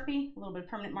bit of Sharpie, a little bit of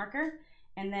permanent marker,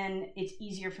 and then it's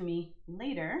easier for me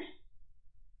later.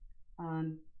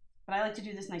 But I like to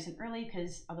do this nice and early,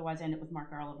 because otherwise I end up with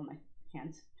marker all over my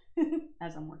hands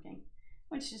as I'm working,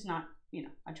 which is not, you know,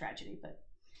 a tragedy. But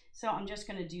so I'm just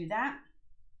going to do that.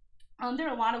 There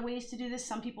are a lot of ways to do this.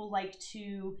 Some people like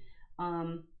to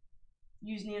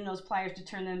use needle nose pliers to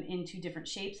turn them into different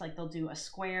shapes. Like they'll do a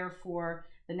square for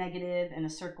the negative and a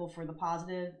circle for the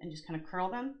positive, and just kind of curl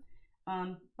them.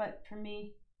 But for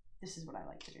me, this is what I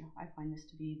like to do. I find this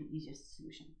to be the easiest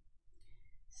solution.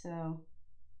 So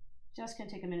just gonna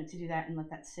take a minute to do that and let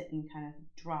that sit and kind of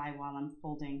dry while I'm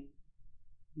folding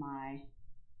my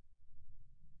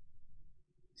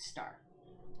star.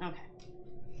 Okay.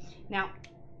 Now,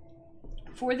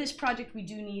 for this project, we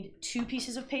do need 2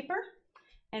 pieces of paper,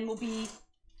 and we'll be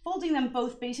folding them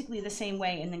both basically the same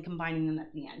way and then combining them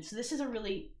at the end. So this is a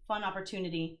really fun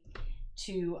opportunity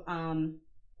to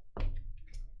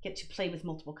get to play with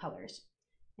multiple colors.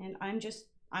 And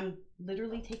I'm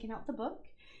literally taking out the book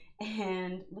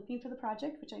and looking for the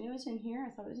project, which I know is in here.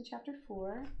 I thought it was in chapter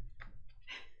 4.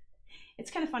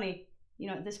 It's kind of funny, you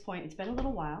know, at this point, it's been a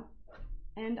little while,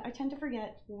 and I tend to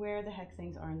forget where the heck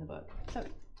things are in the book. So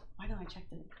why don't I check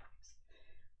the names?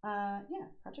 Yeah,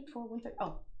 project 4, 130.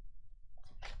 Oh,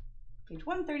 page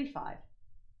 135.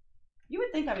 You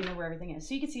would think I would know where everything is.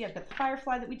 So you can see I've got the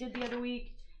firefly that we did the other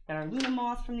week, got our Luna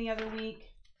moth from the other week,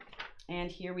 and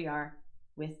here we are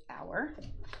with our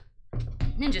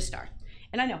ninja star.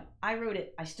 And I know, I wrote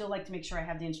it. I still like to make sure I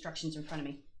have the instructions in front of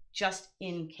me, just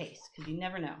in case, because you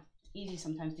never know. Easy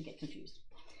sometimes to get confused.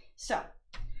 So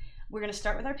we're going to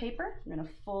start with our paper. We're going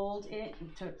to fold it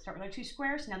to start with our 2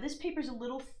 squares. Now this paper is a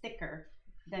little thicker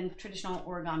than traditional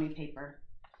origami paper,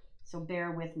 so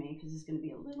bear with me because it's going to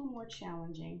be a little more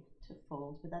challenging to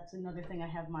fold, but that's another thing I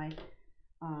have my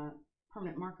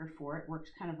permanent marker for. It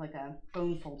works kind of like a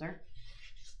bone folder.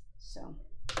 So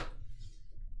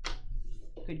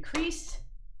good crease,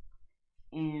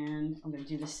 and I'm going to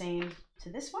do the same to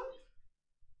this one.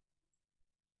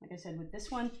 Like I said, with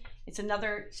this one, it's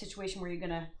another situation where you're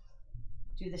going to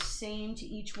do the same to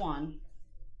each one.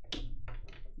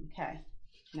 Okay,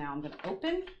 now I'm going to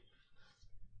open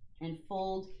and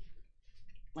fold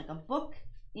like a book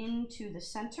into the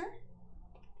center.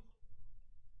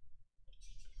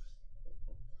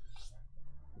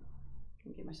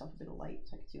 Give myself a bit of light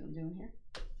so I can see what I'm doing here.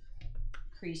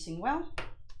 Creasing well.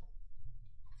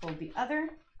 Fold the other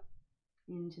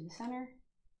into the center.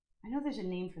 I know there's a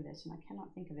name for this and I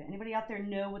cannot think of it. Anybody out there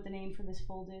know what the name for this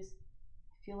fold is?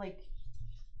 I feel like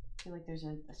there's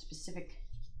a specific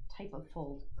type of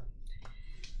fold.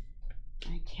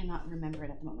 I cannot remember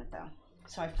it at the moment though.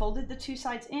 So I folded the 2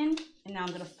 sides in, and now I'm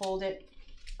going to fold it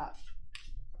up.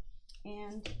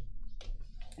 And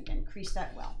again, crease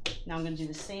that well. Now I'm going to do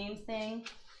the same thing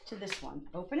to this one.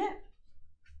 Open it,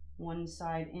 one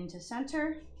side into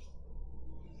center,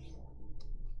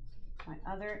 my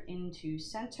other into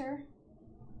center.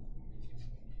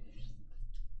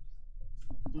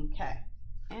 Okay,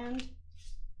 and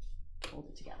fold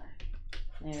it together.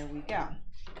 There we go.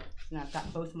 Now I've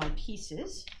got both my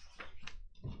pieces.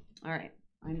 All right,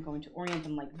 I'm going to orient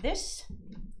them like this,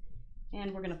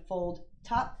 and we're going to fold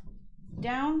top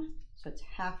down so it's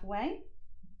halfway.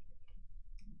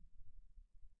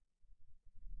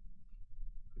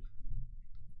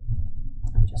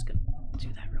 I'm just going to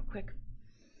do that real quick.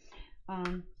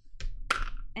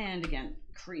 And again,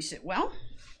 crease it well.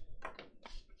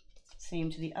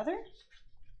 Same to the other.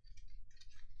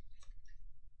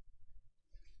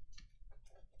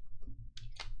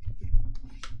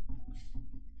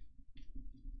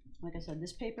 Like I said,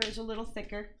 this paper is a little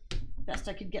thicker. Best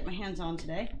I could get my hands on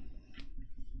today.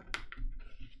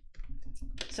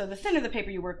 So the thinner the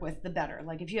paper you work with, the better.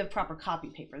 Like if you have proper copy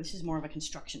paper, this is more of a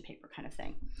construction paper kind of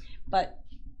thing. But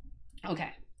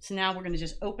okay, so now we're going to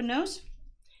just open those,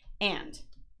 and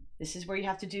this is where you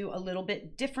have to do a little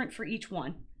bit different for each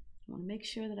one. I want to make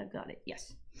sure that I've got it.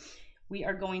 Yes. We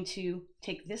are going to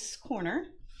take this corner,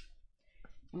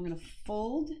 and we're going to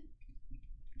fold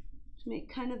to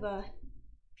make kind of a,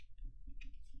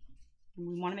 and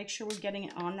we want to make sure we're getting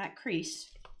it on that crease.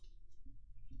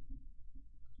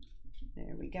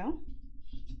 There we go.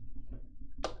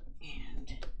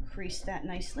 And crease that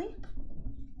nicely.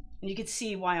 And you can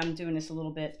see why I'm doing this a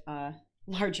little bit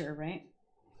larger, right?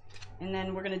 And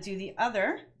then we're going to do the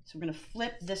other. So we're going to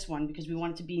flip this one because we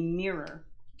want it to be mirror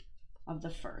of the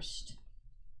first.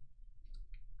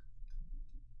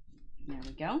 There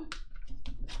we go.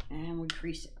 And we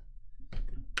crease it.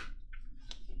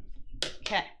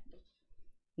 Okay.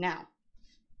 Now,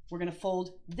 we're going to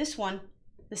fold this one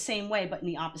the same way, but in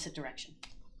the opposite direction.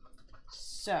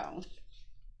 So,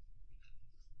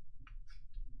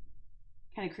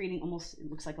 kind of creating almost, it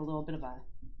looks like a little bit of a,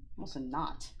 almost a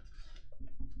knot.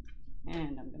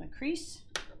 And I'm going to crease,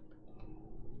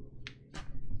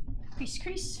 crease,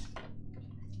 crease,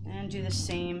 and do the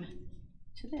same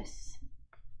to this.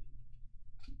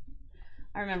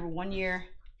 I remember one year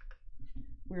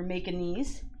we were making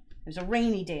these. It was a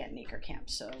rainy day at Maker Camp,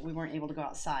 so we weren't able to go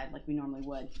outside like we normally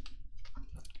would.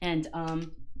 And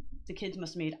the kids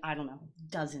must have made, I don't know,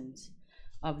 dozens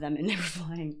of them, and they were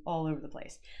flying all over the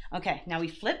place. Okay, now we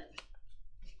flip.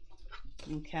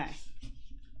 Okay,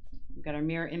 we've got our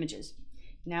mirror images.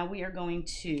 Now we are going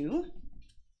to,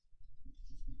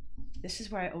 this is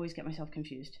where I always get myself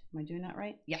confused. Am I doing that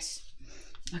right? Yes.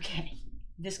 Okay,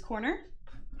 this corner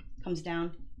comes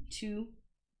down to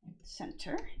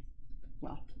center.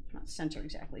 Well, not center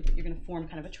exactly, but you're going to form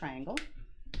kind of a triangle.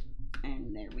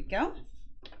 And there we go.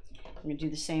 I'm going to do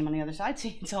the same on the other side.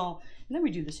 See, it's all, and then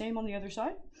we do the same on the other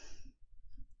side.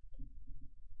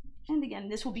 And again,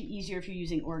 this will be easier if you're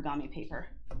using origami paper,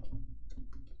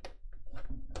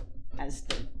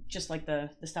 just like the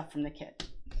stuff from the kit.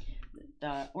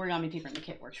 The origami paper in the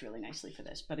kit works really nicely for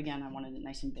this, but again, I wanted it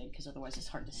nice and big because otherwise it's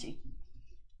hard to see.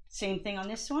 Same thing on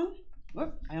this one.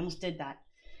 Whoop, I almost did that.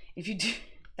 If you do,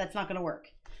 that's not going to work.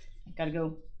 Got to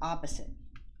go opposite.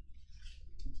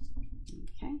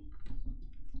 Okay.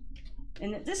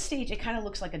 And at this stage, it kind of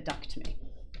looks like a duck to me,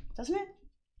 doesn't it?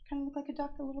 Kind of look like a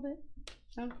duck a little bit.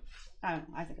 No, I don't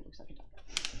know. I think it looks like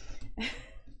a duck.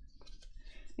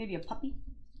 Maybe a puppy.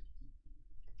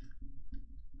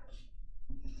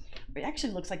 It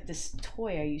actually looks like this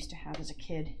toy I used to have as a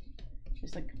kid.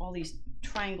 It's like all these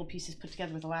triangle pieces put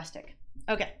together with elastic.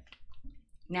 Okay,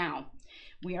 now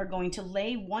we are going to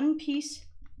lay one piece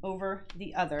over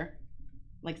the other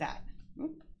like that.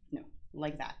 No,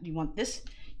 like that. You want this,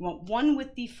 you want one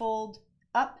with the fold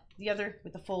up, the other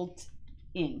with the fold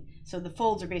in. So the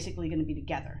folds are basically going to be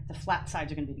together. The flat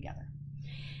sides are going to be together.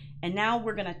 And now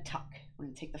we're going to tuck. We're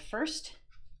going to take the first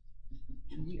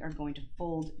and we are going to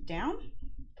fold down,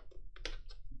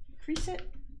 crease it,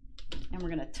 and we're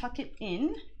going to tuck it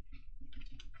in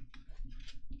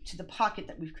to the pocket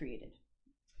that we've created.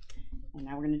 And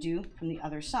now we're going to do from the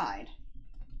other side.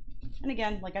 And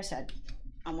again, like I said,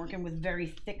 I'm working with very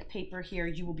thick paper here.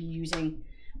 You will be using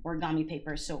origami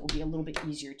paper, so it will be a little bit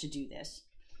easier to do this.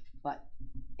 But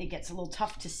it gets a little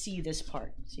tough to see this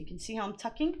part. So you can see how I'm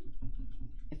tucking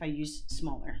if I use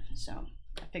smaller. So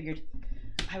I figured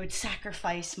I would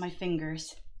sacrifice my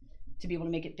fingers to be able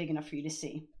to make it big enough for you to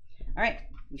see. All right,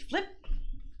 we flip,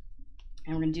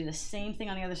 and we're going to do the same thing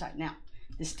on the other side. Now,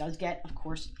 this does get, of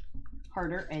course,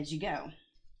 harder as you go.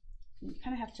 You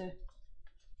kind of have to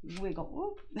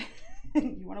wiggle.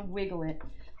 You want to wiggle it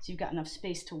so you've got enough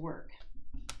space to work.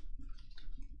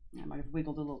 I might have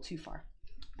wiggled a little too far.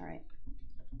 All right,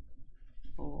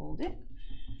 fold it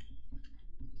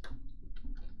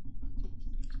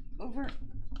over.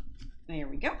 There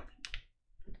we go.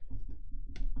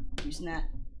 Using that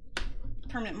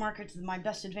permanent marker to my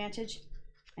best advantage,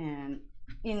 and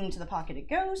into the pocket it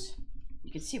goes.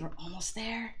 You can see we're almost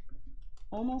there,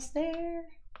 almost there.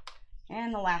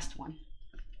 And the last one.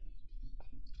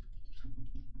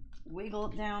 Wiggle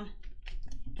it down,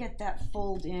 get that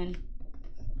fold in.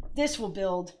 This will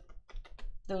build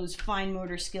those fine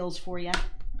motor skills for you,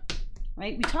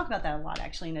 right? We talk about that a lot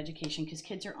actually in education because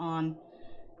kids are on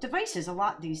devices a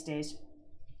lot these days.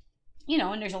 You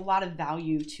know, and there's a lot of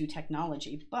value to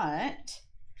technology, but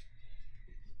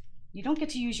you don't get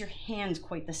to use your hands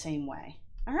quite the same way.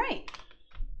 All right,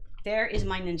 there is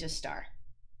my ninja star.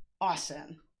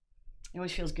 Awesome. It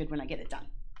always feels good when I get it done.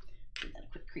 Give that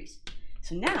a quick crease.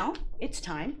 So now it's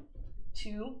time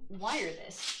to wire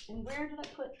this. And where did I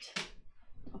put?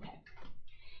 Okay.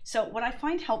 So what I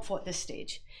find helpful at this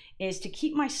stage is to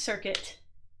keep my circuit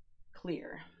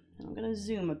clear. And I'm going to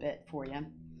zoom a bit for you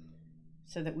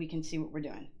so that we can see what we're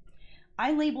doing.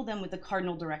 I label them with the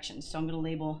cardinal directions. So I'm going to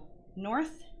label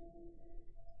north,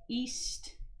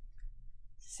 east,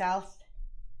 south,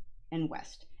 and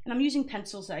west. And I'm using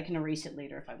pencils so I can erase it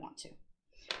later if I want to.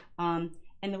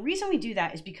 And the reason we do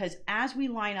that is because as we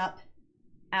line up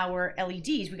our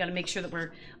LEDs, we got to make sure that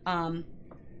we're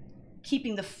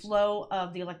keeping the flow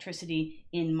of the electricity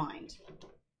in mind.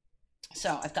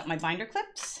 So I've got my binder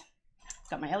clips,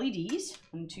 got my LEDs,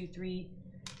 1, 2, 3.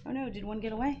 Oh no, did one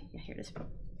get away? Yeah, here it is.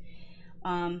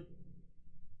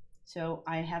 So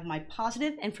I have my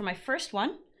positive, and for my first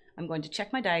one, I'm going to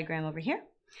check my diagram over here.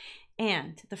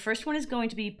 And the first one is going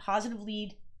to be positive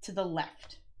lead to the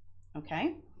left,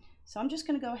 okay? So I'm just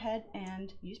going to go ahead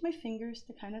and use my fingers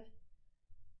to kind of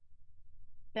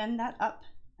bend that up.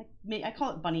 I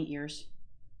call it bunny ears.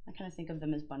 I kind of think of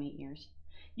them as bunny ears.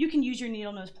 You can use your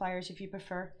needle nose pliers if you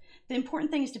prefer. The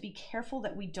important thing is to be careful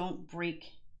that we don't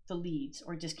break the leads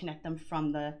or disconnect them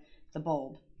from the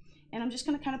bulb. And I'm just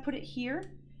going to kind of put it here.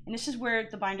 And this is where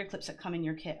the binder clips that come in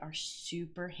your kit are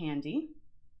super handy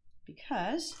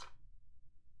because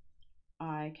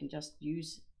I can just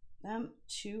use them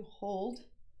to hold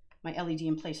my LED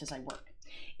in place as I work.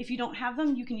 If you don't have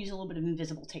them, you can use a little bit of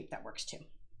invisible tape. That works too.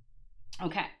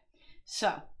 Okay,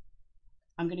 so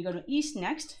I'm going to go to east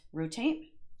next,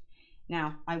 rotate.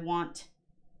 Now I want,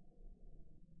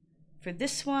 for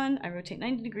this one, I rotate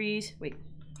 90 degrees. Wait,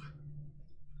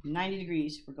 90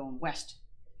 degrees, we're going west.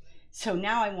 So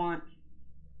now I want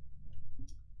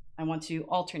to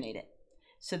alternate it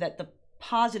so that the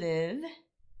positive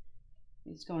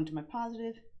It's going to my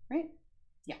positive, right?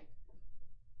 Yeah.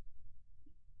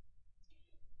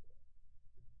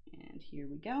 And here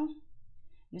we go.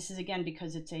 This is again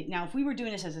because it's a, now if we were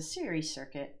doing this as a series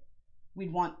circuit,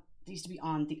 we'd want these to be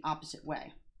on the opposite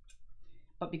way.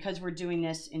 But because we're doing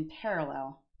this in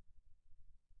parallel,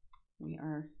 we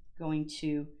are going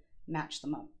to match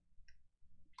them up.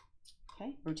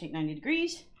 Okay, rotate 90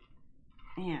 degrees,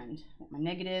 and my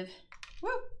negative, woo!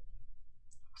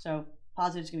 So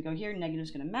positive is going to go here, negative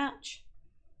is going to match.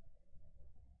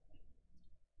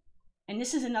 And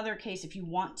this is another case if you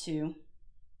want to,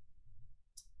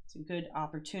 it's a good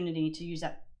opportunity to use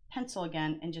that pencil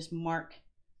again and just mark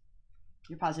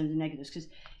your positives and negatives, because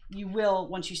you will,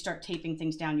 once you start taping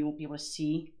things down, you won't be able to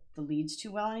see the leads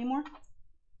too well anymore.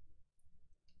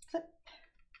 Clip.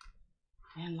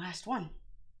 And last one.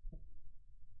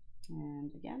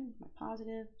 And again, my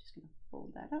positive, just going to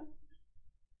fold that up.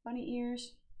 Bunny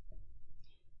ears.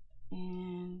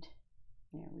 And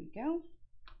there we go.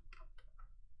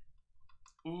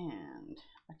 And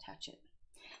attach it.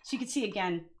 So you can see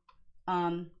again,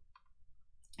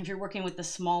 if you're working with the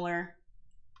smaller,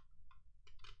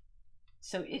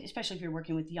 so especially if you're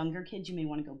working with younger kids, you may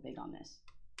want to go big on this,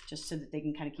 just so that they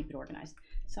can kind of keep it organized.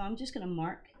 So I'm just going to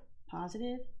mark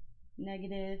positive,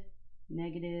 negative,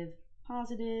 negative,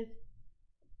 positive,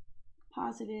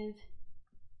 positive,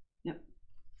 no,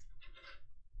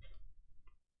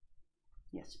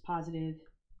 yes, positive,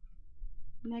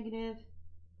 negative,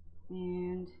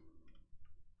 and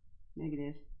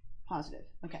negative, positive.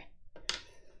 Okay.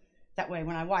 That way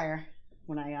when I wire,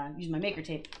 when I use my maker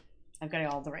tape, I've got it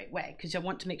all the right way, because I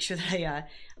want to make sure that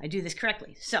I do this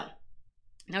correctly. So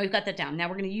now we've got that down. Now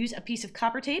we're going to use a piece of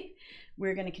copper tape.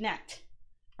 We're going to connect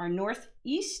our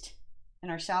northeast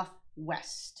and our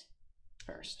southwest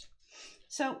first.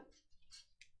 So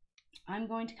I'm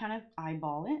going to kind of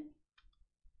eyeball it.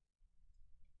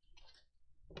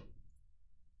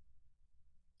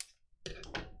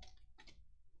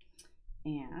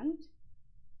 And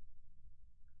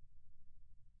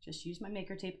just use my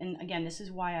maker tape. And again, this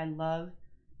is why I love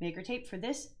maker tape. For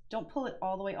this, don't pull it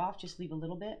all the way off, just leave a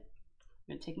little bit. I'm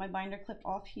going to take my binder clip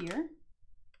off here,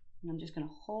 and I'm just going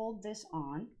to hold this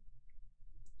on.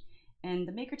 And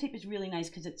the maker tape is really nice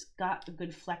because it's got a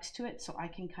good flex to it, so I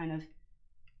can kind of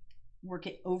work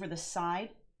it over the side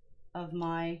of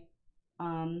my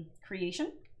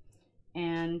creation,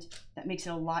 and that makes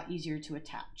it a lot easier to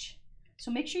attach. So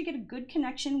make sure you get a good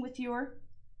connection with your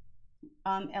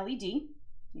LED.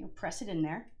 You know, press it in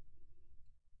there.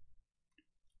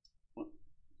 And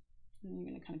you're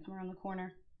going to kind of come around the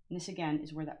corner. And this again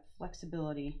is where that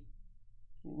flexibility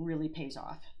really pays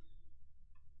off.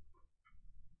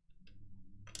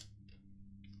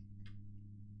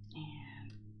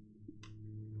 And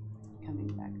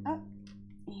coming back up.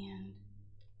 And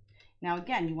now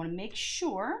again, you want to make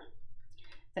sure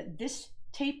that this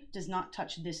tape does not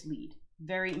touch this lead.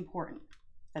 Very important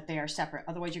that they are separate.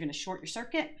 Otherwise, you're going to short your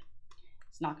circuit.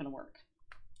 It's not going to work.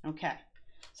 Okay,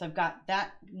 so I've got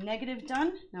that negative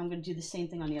done. Now I'm going to do the same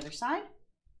thing on the other side.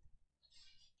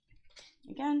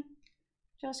 Again,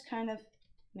 just kind of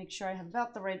make sure I have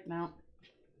about the right amount.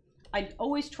 I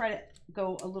always try to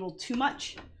go a little too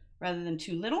much rather than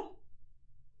too little.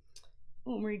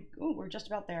 Oh, we're just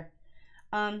about there.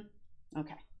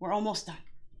 Okay, we're almost done.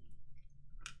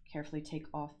 Carefully take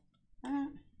off that.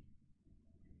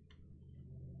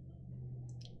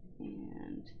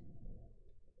 And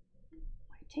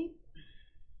my tape.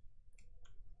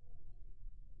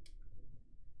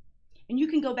 And you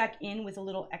can go back in with a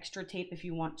little extra tape if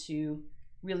you want to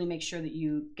really make sure that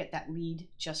you get that lead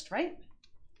just right.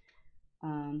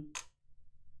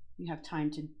 You have time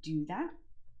to do that.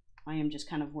 I am just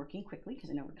kind of working quickly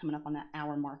because I know we're coming up on that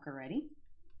hour mark already.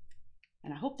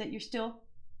 And I hope that you're still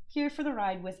here for the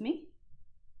ride with me.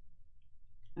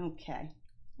 Okay,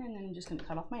 and then I'm just going to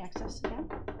cut off my excess again.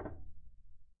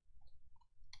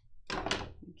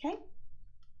 Okay,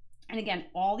 and again,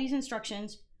 all these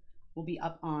instructions will be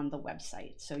up on the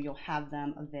website, so you'll have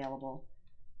them available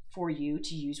for you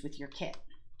to use with your kit.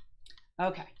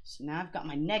 Okay, so now I've got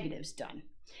my negatives done.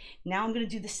 Now I'm going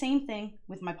to do the same thing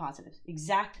with my positives,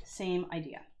 exact same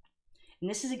idea. And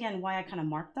this is again why I kind of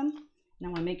mark them, and I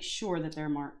want to make sure that they're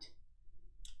marked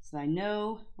so that I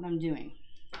know what I'm doing.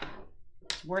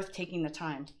 It's worth taking the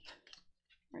time.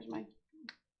 Where's my,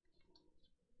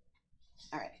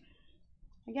 all right.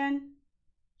 Again,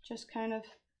 just kind of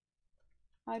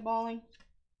eyeballing.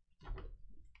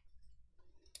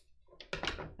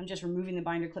 I'm just removing the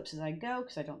binder clips as I go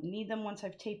because I don't need them once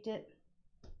I've taped it.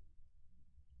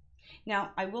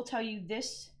 Now, I will tell you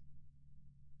this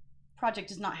project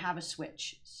does not have a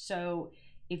switch. So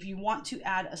If you want to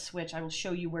add a switch, I will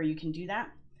show you where you can do that.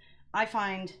 I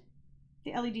find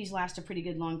the LEDs last a pretty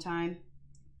good long time,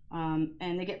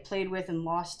 and they get played with and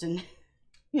lost and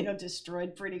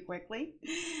destroyed pretty quickly.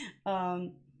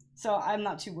 So I'm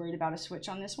not too worried about a switch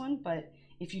on this one, but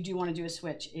if you do want to do a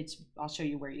switch, I'll show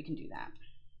you where you can do that.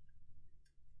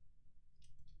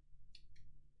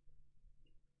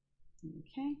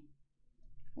 Okay.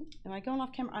 Am I going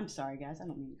off camera? I'm sorry, guys. I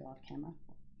don't mean to go off camera.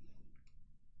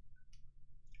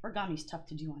 Origami's tough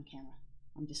to do on camera,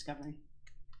 I'm discovering.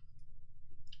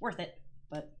 Worth it,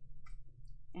 but,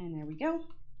 and there we go.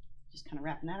 Just kind of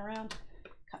wrapping that around,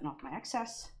 cutting off my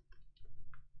excess.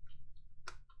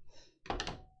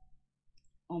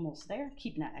 Almost there.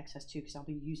 Keeping that excess too, because I'll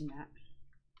be using that.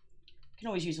 You can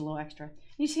always use a little extra.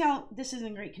 You see how this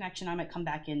isn't a great connection? I might come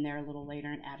back in there a little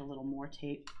later and add a little more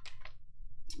tape.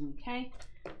 Okay,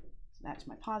 so that's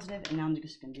my positive, and now I'm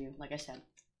just going to do, like I said,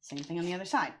 same thing on the other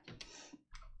side.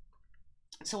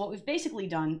 So what we've basically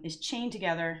done is chain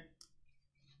together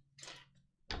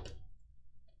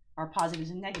our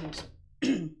positives and negatives.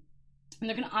 And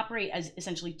they're going to operate as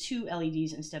essentially 2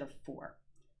 LEDs instead of 4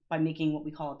 by making what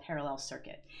we call a parallel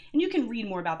circuit. And you can read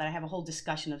more about that. I have a whole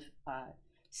discussion of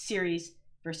series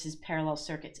versus parallel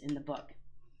circuits in the book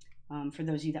for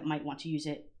those of you that might want to use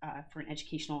it for an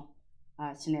educational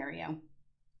scenario.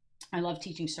 I love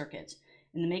teaching circuits.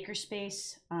 In the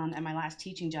makerspace, at my last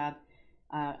teaching job,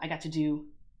 I got to do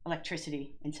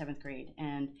electricity in 7th grade,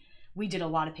 and we did a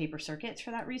lot of paper circuits for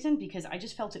that reason, because I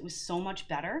just felt it was so much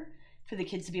better for the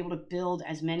kids to be able to build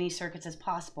as many circuits as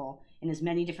possible in as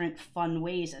many different fun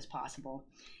ways as possible,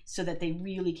 so that they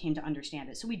really came to understand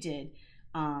it. So we did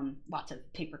lots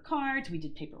of paper cards, we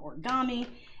did paper origami,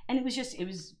 and it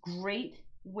was great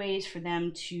ways for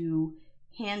them to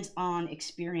hands-on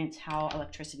experience how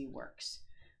electricity works.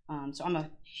 So I'm a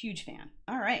huge fan.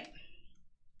 All right,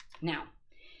 now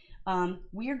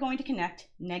we are going to connect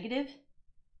negative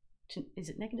to, is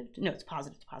it negative? No, it's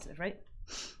positive to positive, right?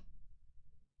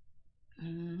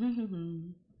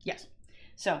 Yes.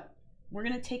 So we're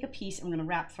going to take a piece and we're going to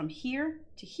wrap from here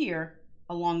to here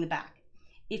along the back.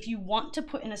 If you want to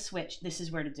put in a switch, this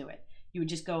is where to do it. You would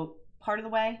just go part of the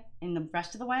way and the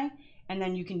rest of the way, and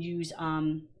then you can use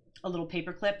a little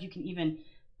paper clip. You can even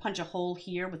punch a hole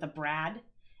here with a brad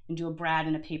and do a brad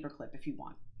and a paper clip if you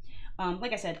want.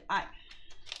 Like I said,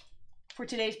 for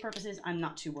today's purposes, I'm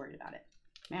not too worried about it.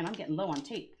 Man, I'm getting low on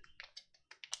tape.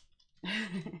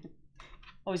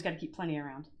 Always got to keep plenty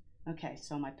around. Okay,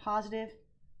 so my positive,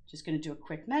 just going to do a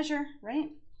quick measure, right?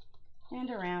 And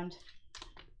around.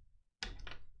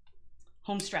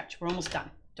 Home stretch. We're almost done.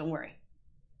 Don't worry.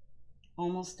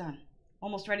 Almost done.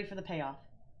 Almost ready for the payoff.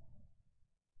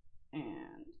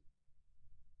 And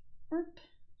burp.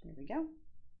 Here we go.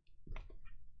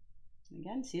 And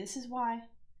again, see, this is why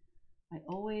I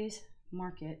always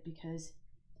mark it, because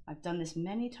I've done this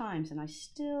many times and I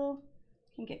still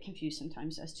can get confused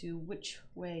sometimes as to which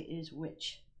way is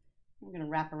which. I'm going to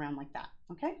wrap around like that,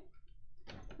 okay?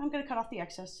 I'm going to cut off the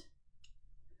excess.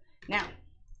 Now,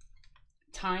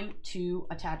 time to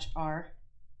attach our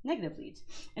negative leads.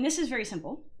 And this is very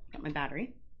simple. Got my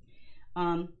battery.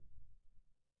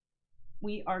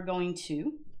 We are going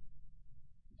to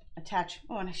attach,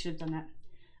 oh, and I should have done that.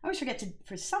 I always forget to,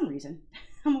 for some reason,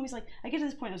 I'm always like, I get to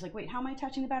this point, I was like, wait, how am I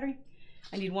attaching the battery?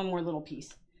 I need one more little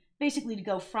piece, basically to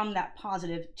go from that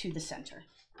positive to the center.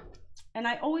 And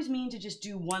I always mean to just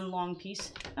do one long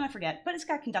piece, and I forget, but it's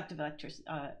got conductive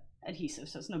adhesive,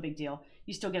 so it's no big deal.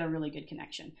 You still get a really good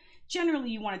connection. Generally,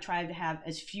 you want to try to have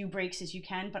as few breaks as you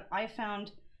can, but I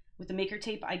found with the maker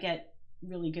tape, I get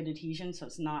really good adhesion, so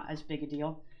it's not as big a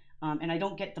deal. And I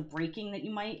don't get the breaking that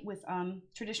you might with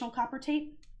traditional copper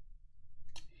tape.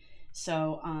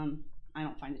 So I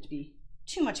don't find it to be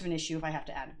too much of an issue if I have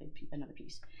to add another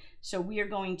piece. So we are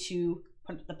going to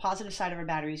put the positive side of our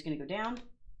battery is going to go down.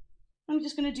 I'm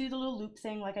just going to do the little loop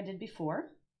thing like I did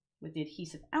before with the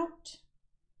adhesive out.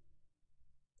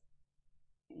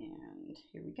 And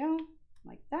here we go,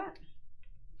 like that.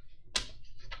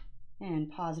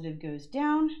 And positive goes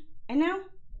down. And now,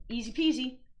 easy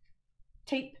peasy,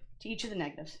 tape to each of the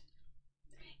negatives.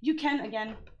 You can,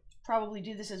 again, probably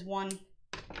do this as one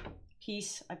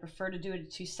piece. I prefer to do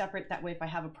it two separate. That way, if I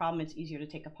have a problem, it's easier to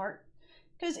take apart.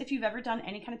 Because if you've ever done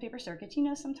any kind of paper circuit, you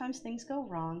know sometimes things go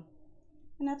wrong.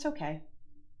 And that's okay.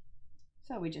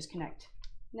 So we just connect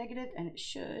negative and it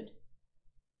should.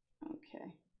 Okay,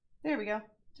 there we go.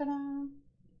 Ta-da!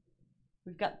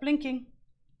 We've got blinking.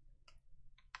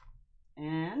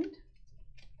 And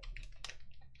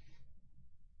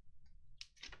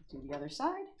do the other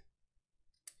side.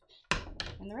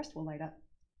 And the rest will light up.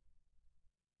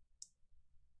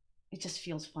 it just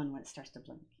feels fun when it starts to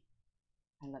blink.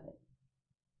 I love it.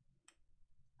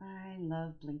 I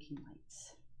love blinking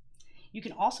lights. You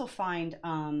can also find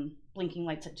blinking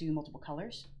lights that do multiple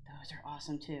colors. Those are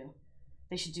awesome too.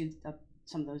 They should do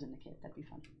some of those in the kit. That'd be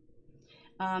fun.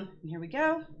 And here we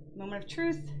go. Moment of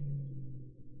truth.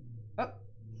 Oh,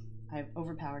 I've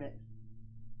overpowered it.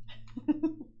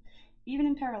 Even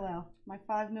in parallel, my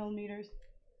 5mm.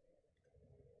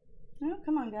 Oh,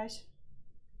 come on, guys.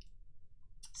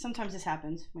 Sometimes this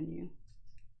happens when you...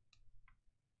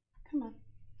 Come on.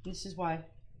 This is why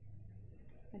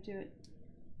I do it.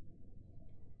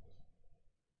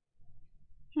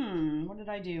 What did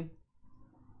I do?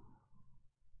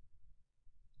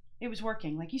 It was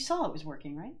working. Like you saw it was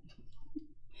working, right?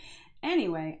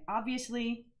 Anyway,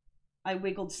 obviously, I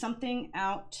wiggled something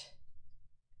out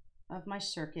of my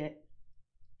circuit.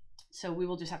 So we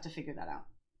will just have to figure that out.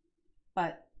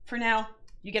 But for now,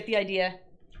 you get the idea.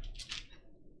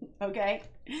 Okay?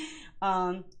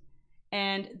 And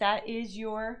that is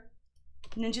your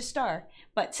Ninja Star.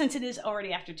 But since it is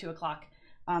already after 2 o'clock,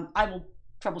 I will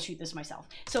troubleshoot this myself.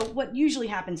 So what usually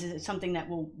happens is it's something that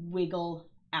will wiggle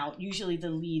out. Usually the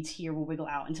leads here will wiggle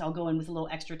out, and so I'll go in with a little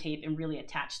extra tape and really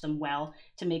attach them well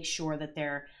to make sure that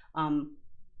they're,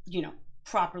 you know,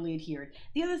 properly adhered.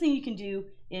 The other thing you can do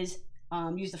is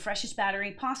use the freshest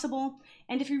battery possible,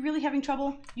 and if you're really having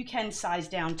trouble, you can size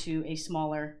down to a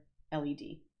smaller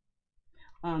LED.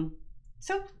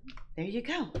 So there you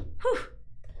go.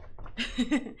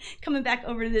 Whew. Coming back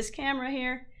over to this camera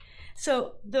here.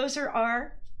 So those are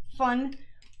our fun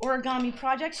origami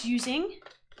projects using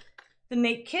the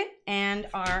Make Kit and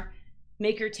our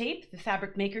maker tape, the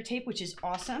fabric maker tape, which is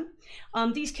awesome.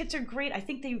 These kits are great. I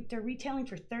think they're retailing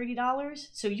for $30.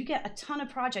 So you get a ton of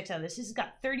projects out of this. This has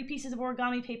got 30 pieces of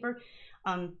origami paper,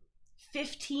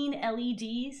 15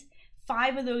 LEDs,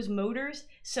 5 of those motors,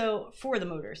 so 4 of the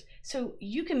motors. So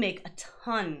you can make a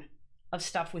ton of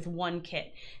stuff with one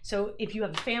kit. So if you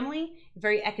have a family,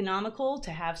 very economical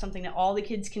to have something that all the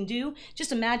kids can do.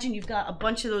 Just imagine you've got a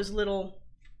bunch of those little,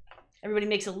 everybody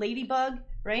makes a ladybug,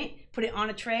 right? Put it on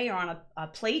a tray or on a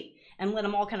plate and let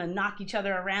them all kind of knock each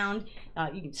other around.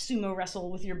 You can sumo wrestle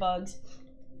with your bugs.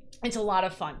 It's a lot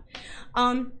of fun.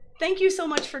 Thank you so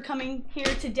much for coming here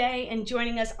today and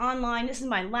joining us online. This is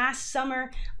my last summer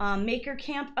maker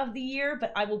camp of the year,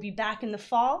 but I will be back in the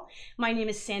fall. My name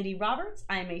is Sandy Roberts.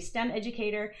 I am a STEM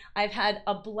educator. I've had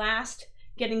a blast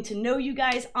getting to know you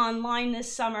guys online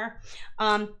this summer.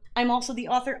 I'm also the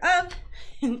author of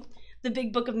the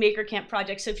Big Book of Maker Camp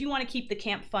projects. So if you want to keep the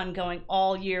camp fun going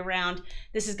all year round,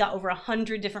 this has got over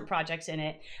 100 different projects in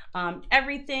it.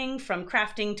 Everything from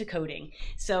crafting to coding.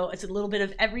 So it's a little bit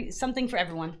of something for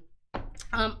everyone.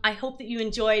 I hope that you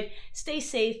enjoyed. Stay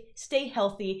safe, stay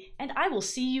healthy, and I will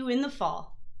see you in the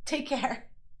fall. Take care.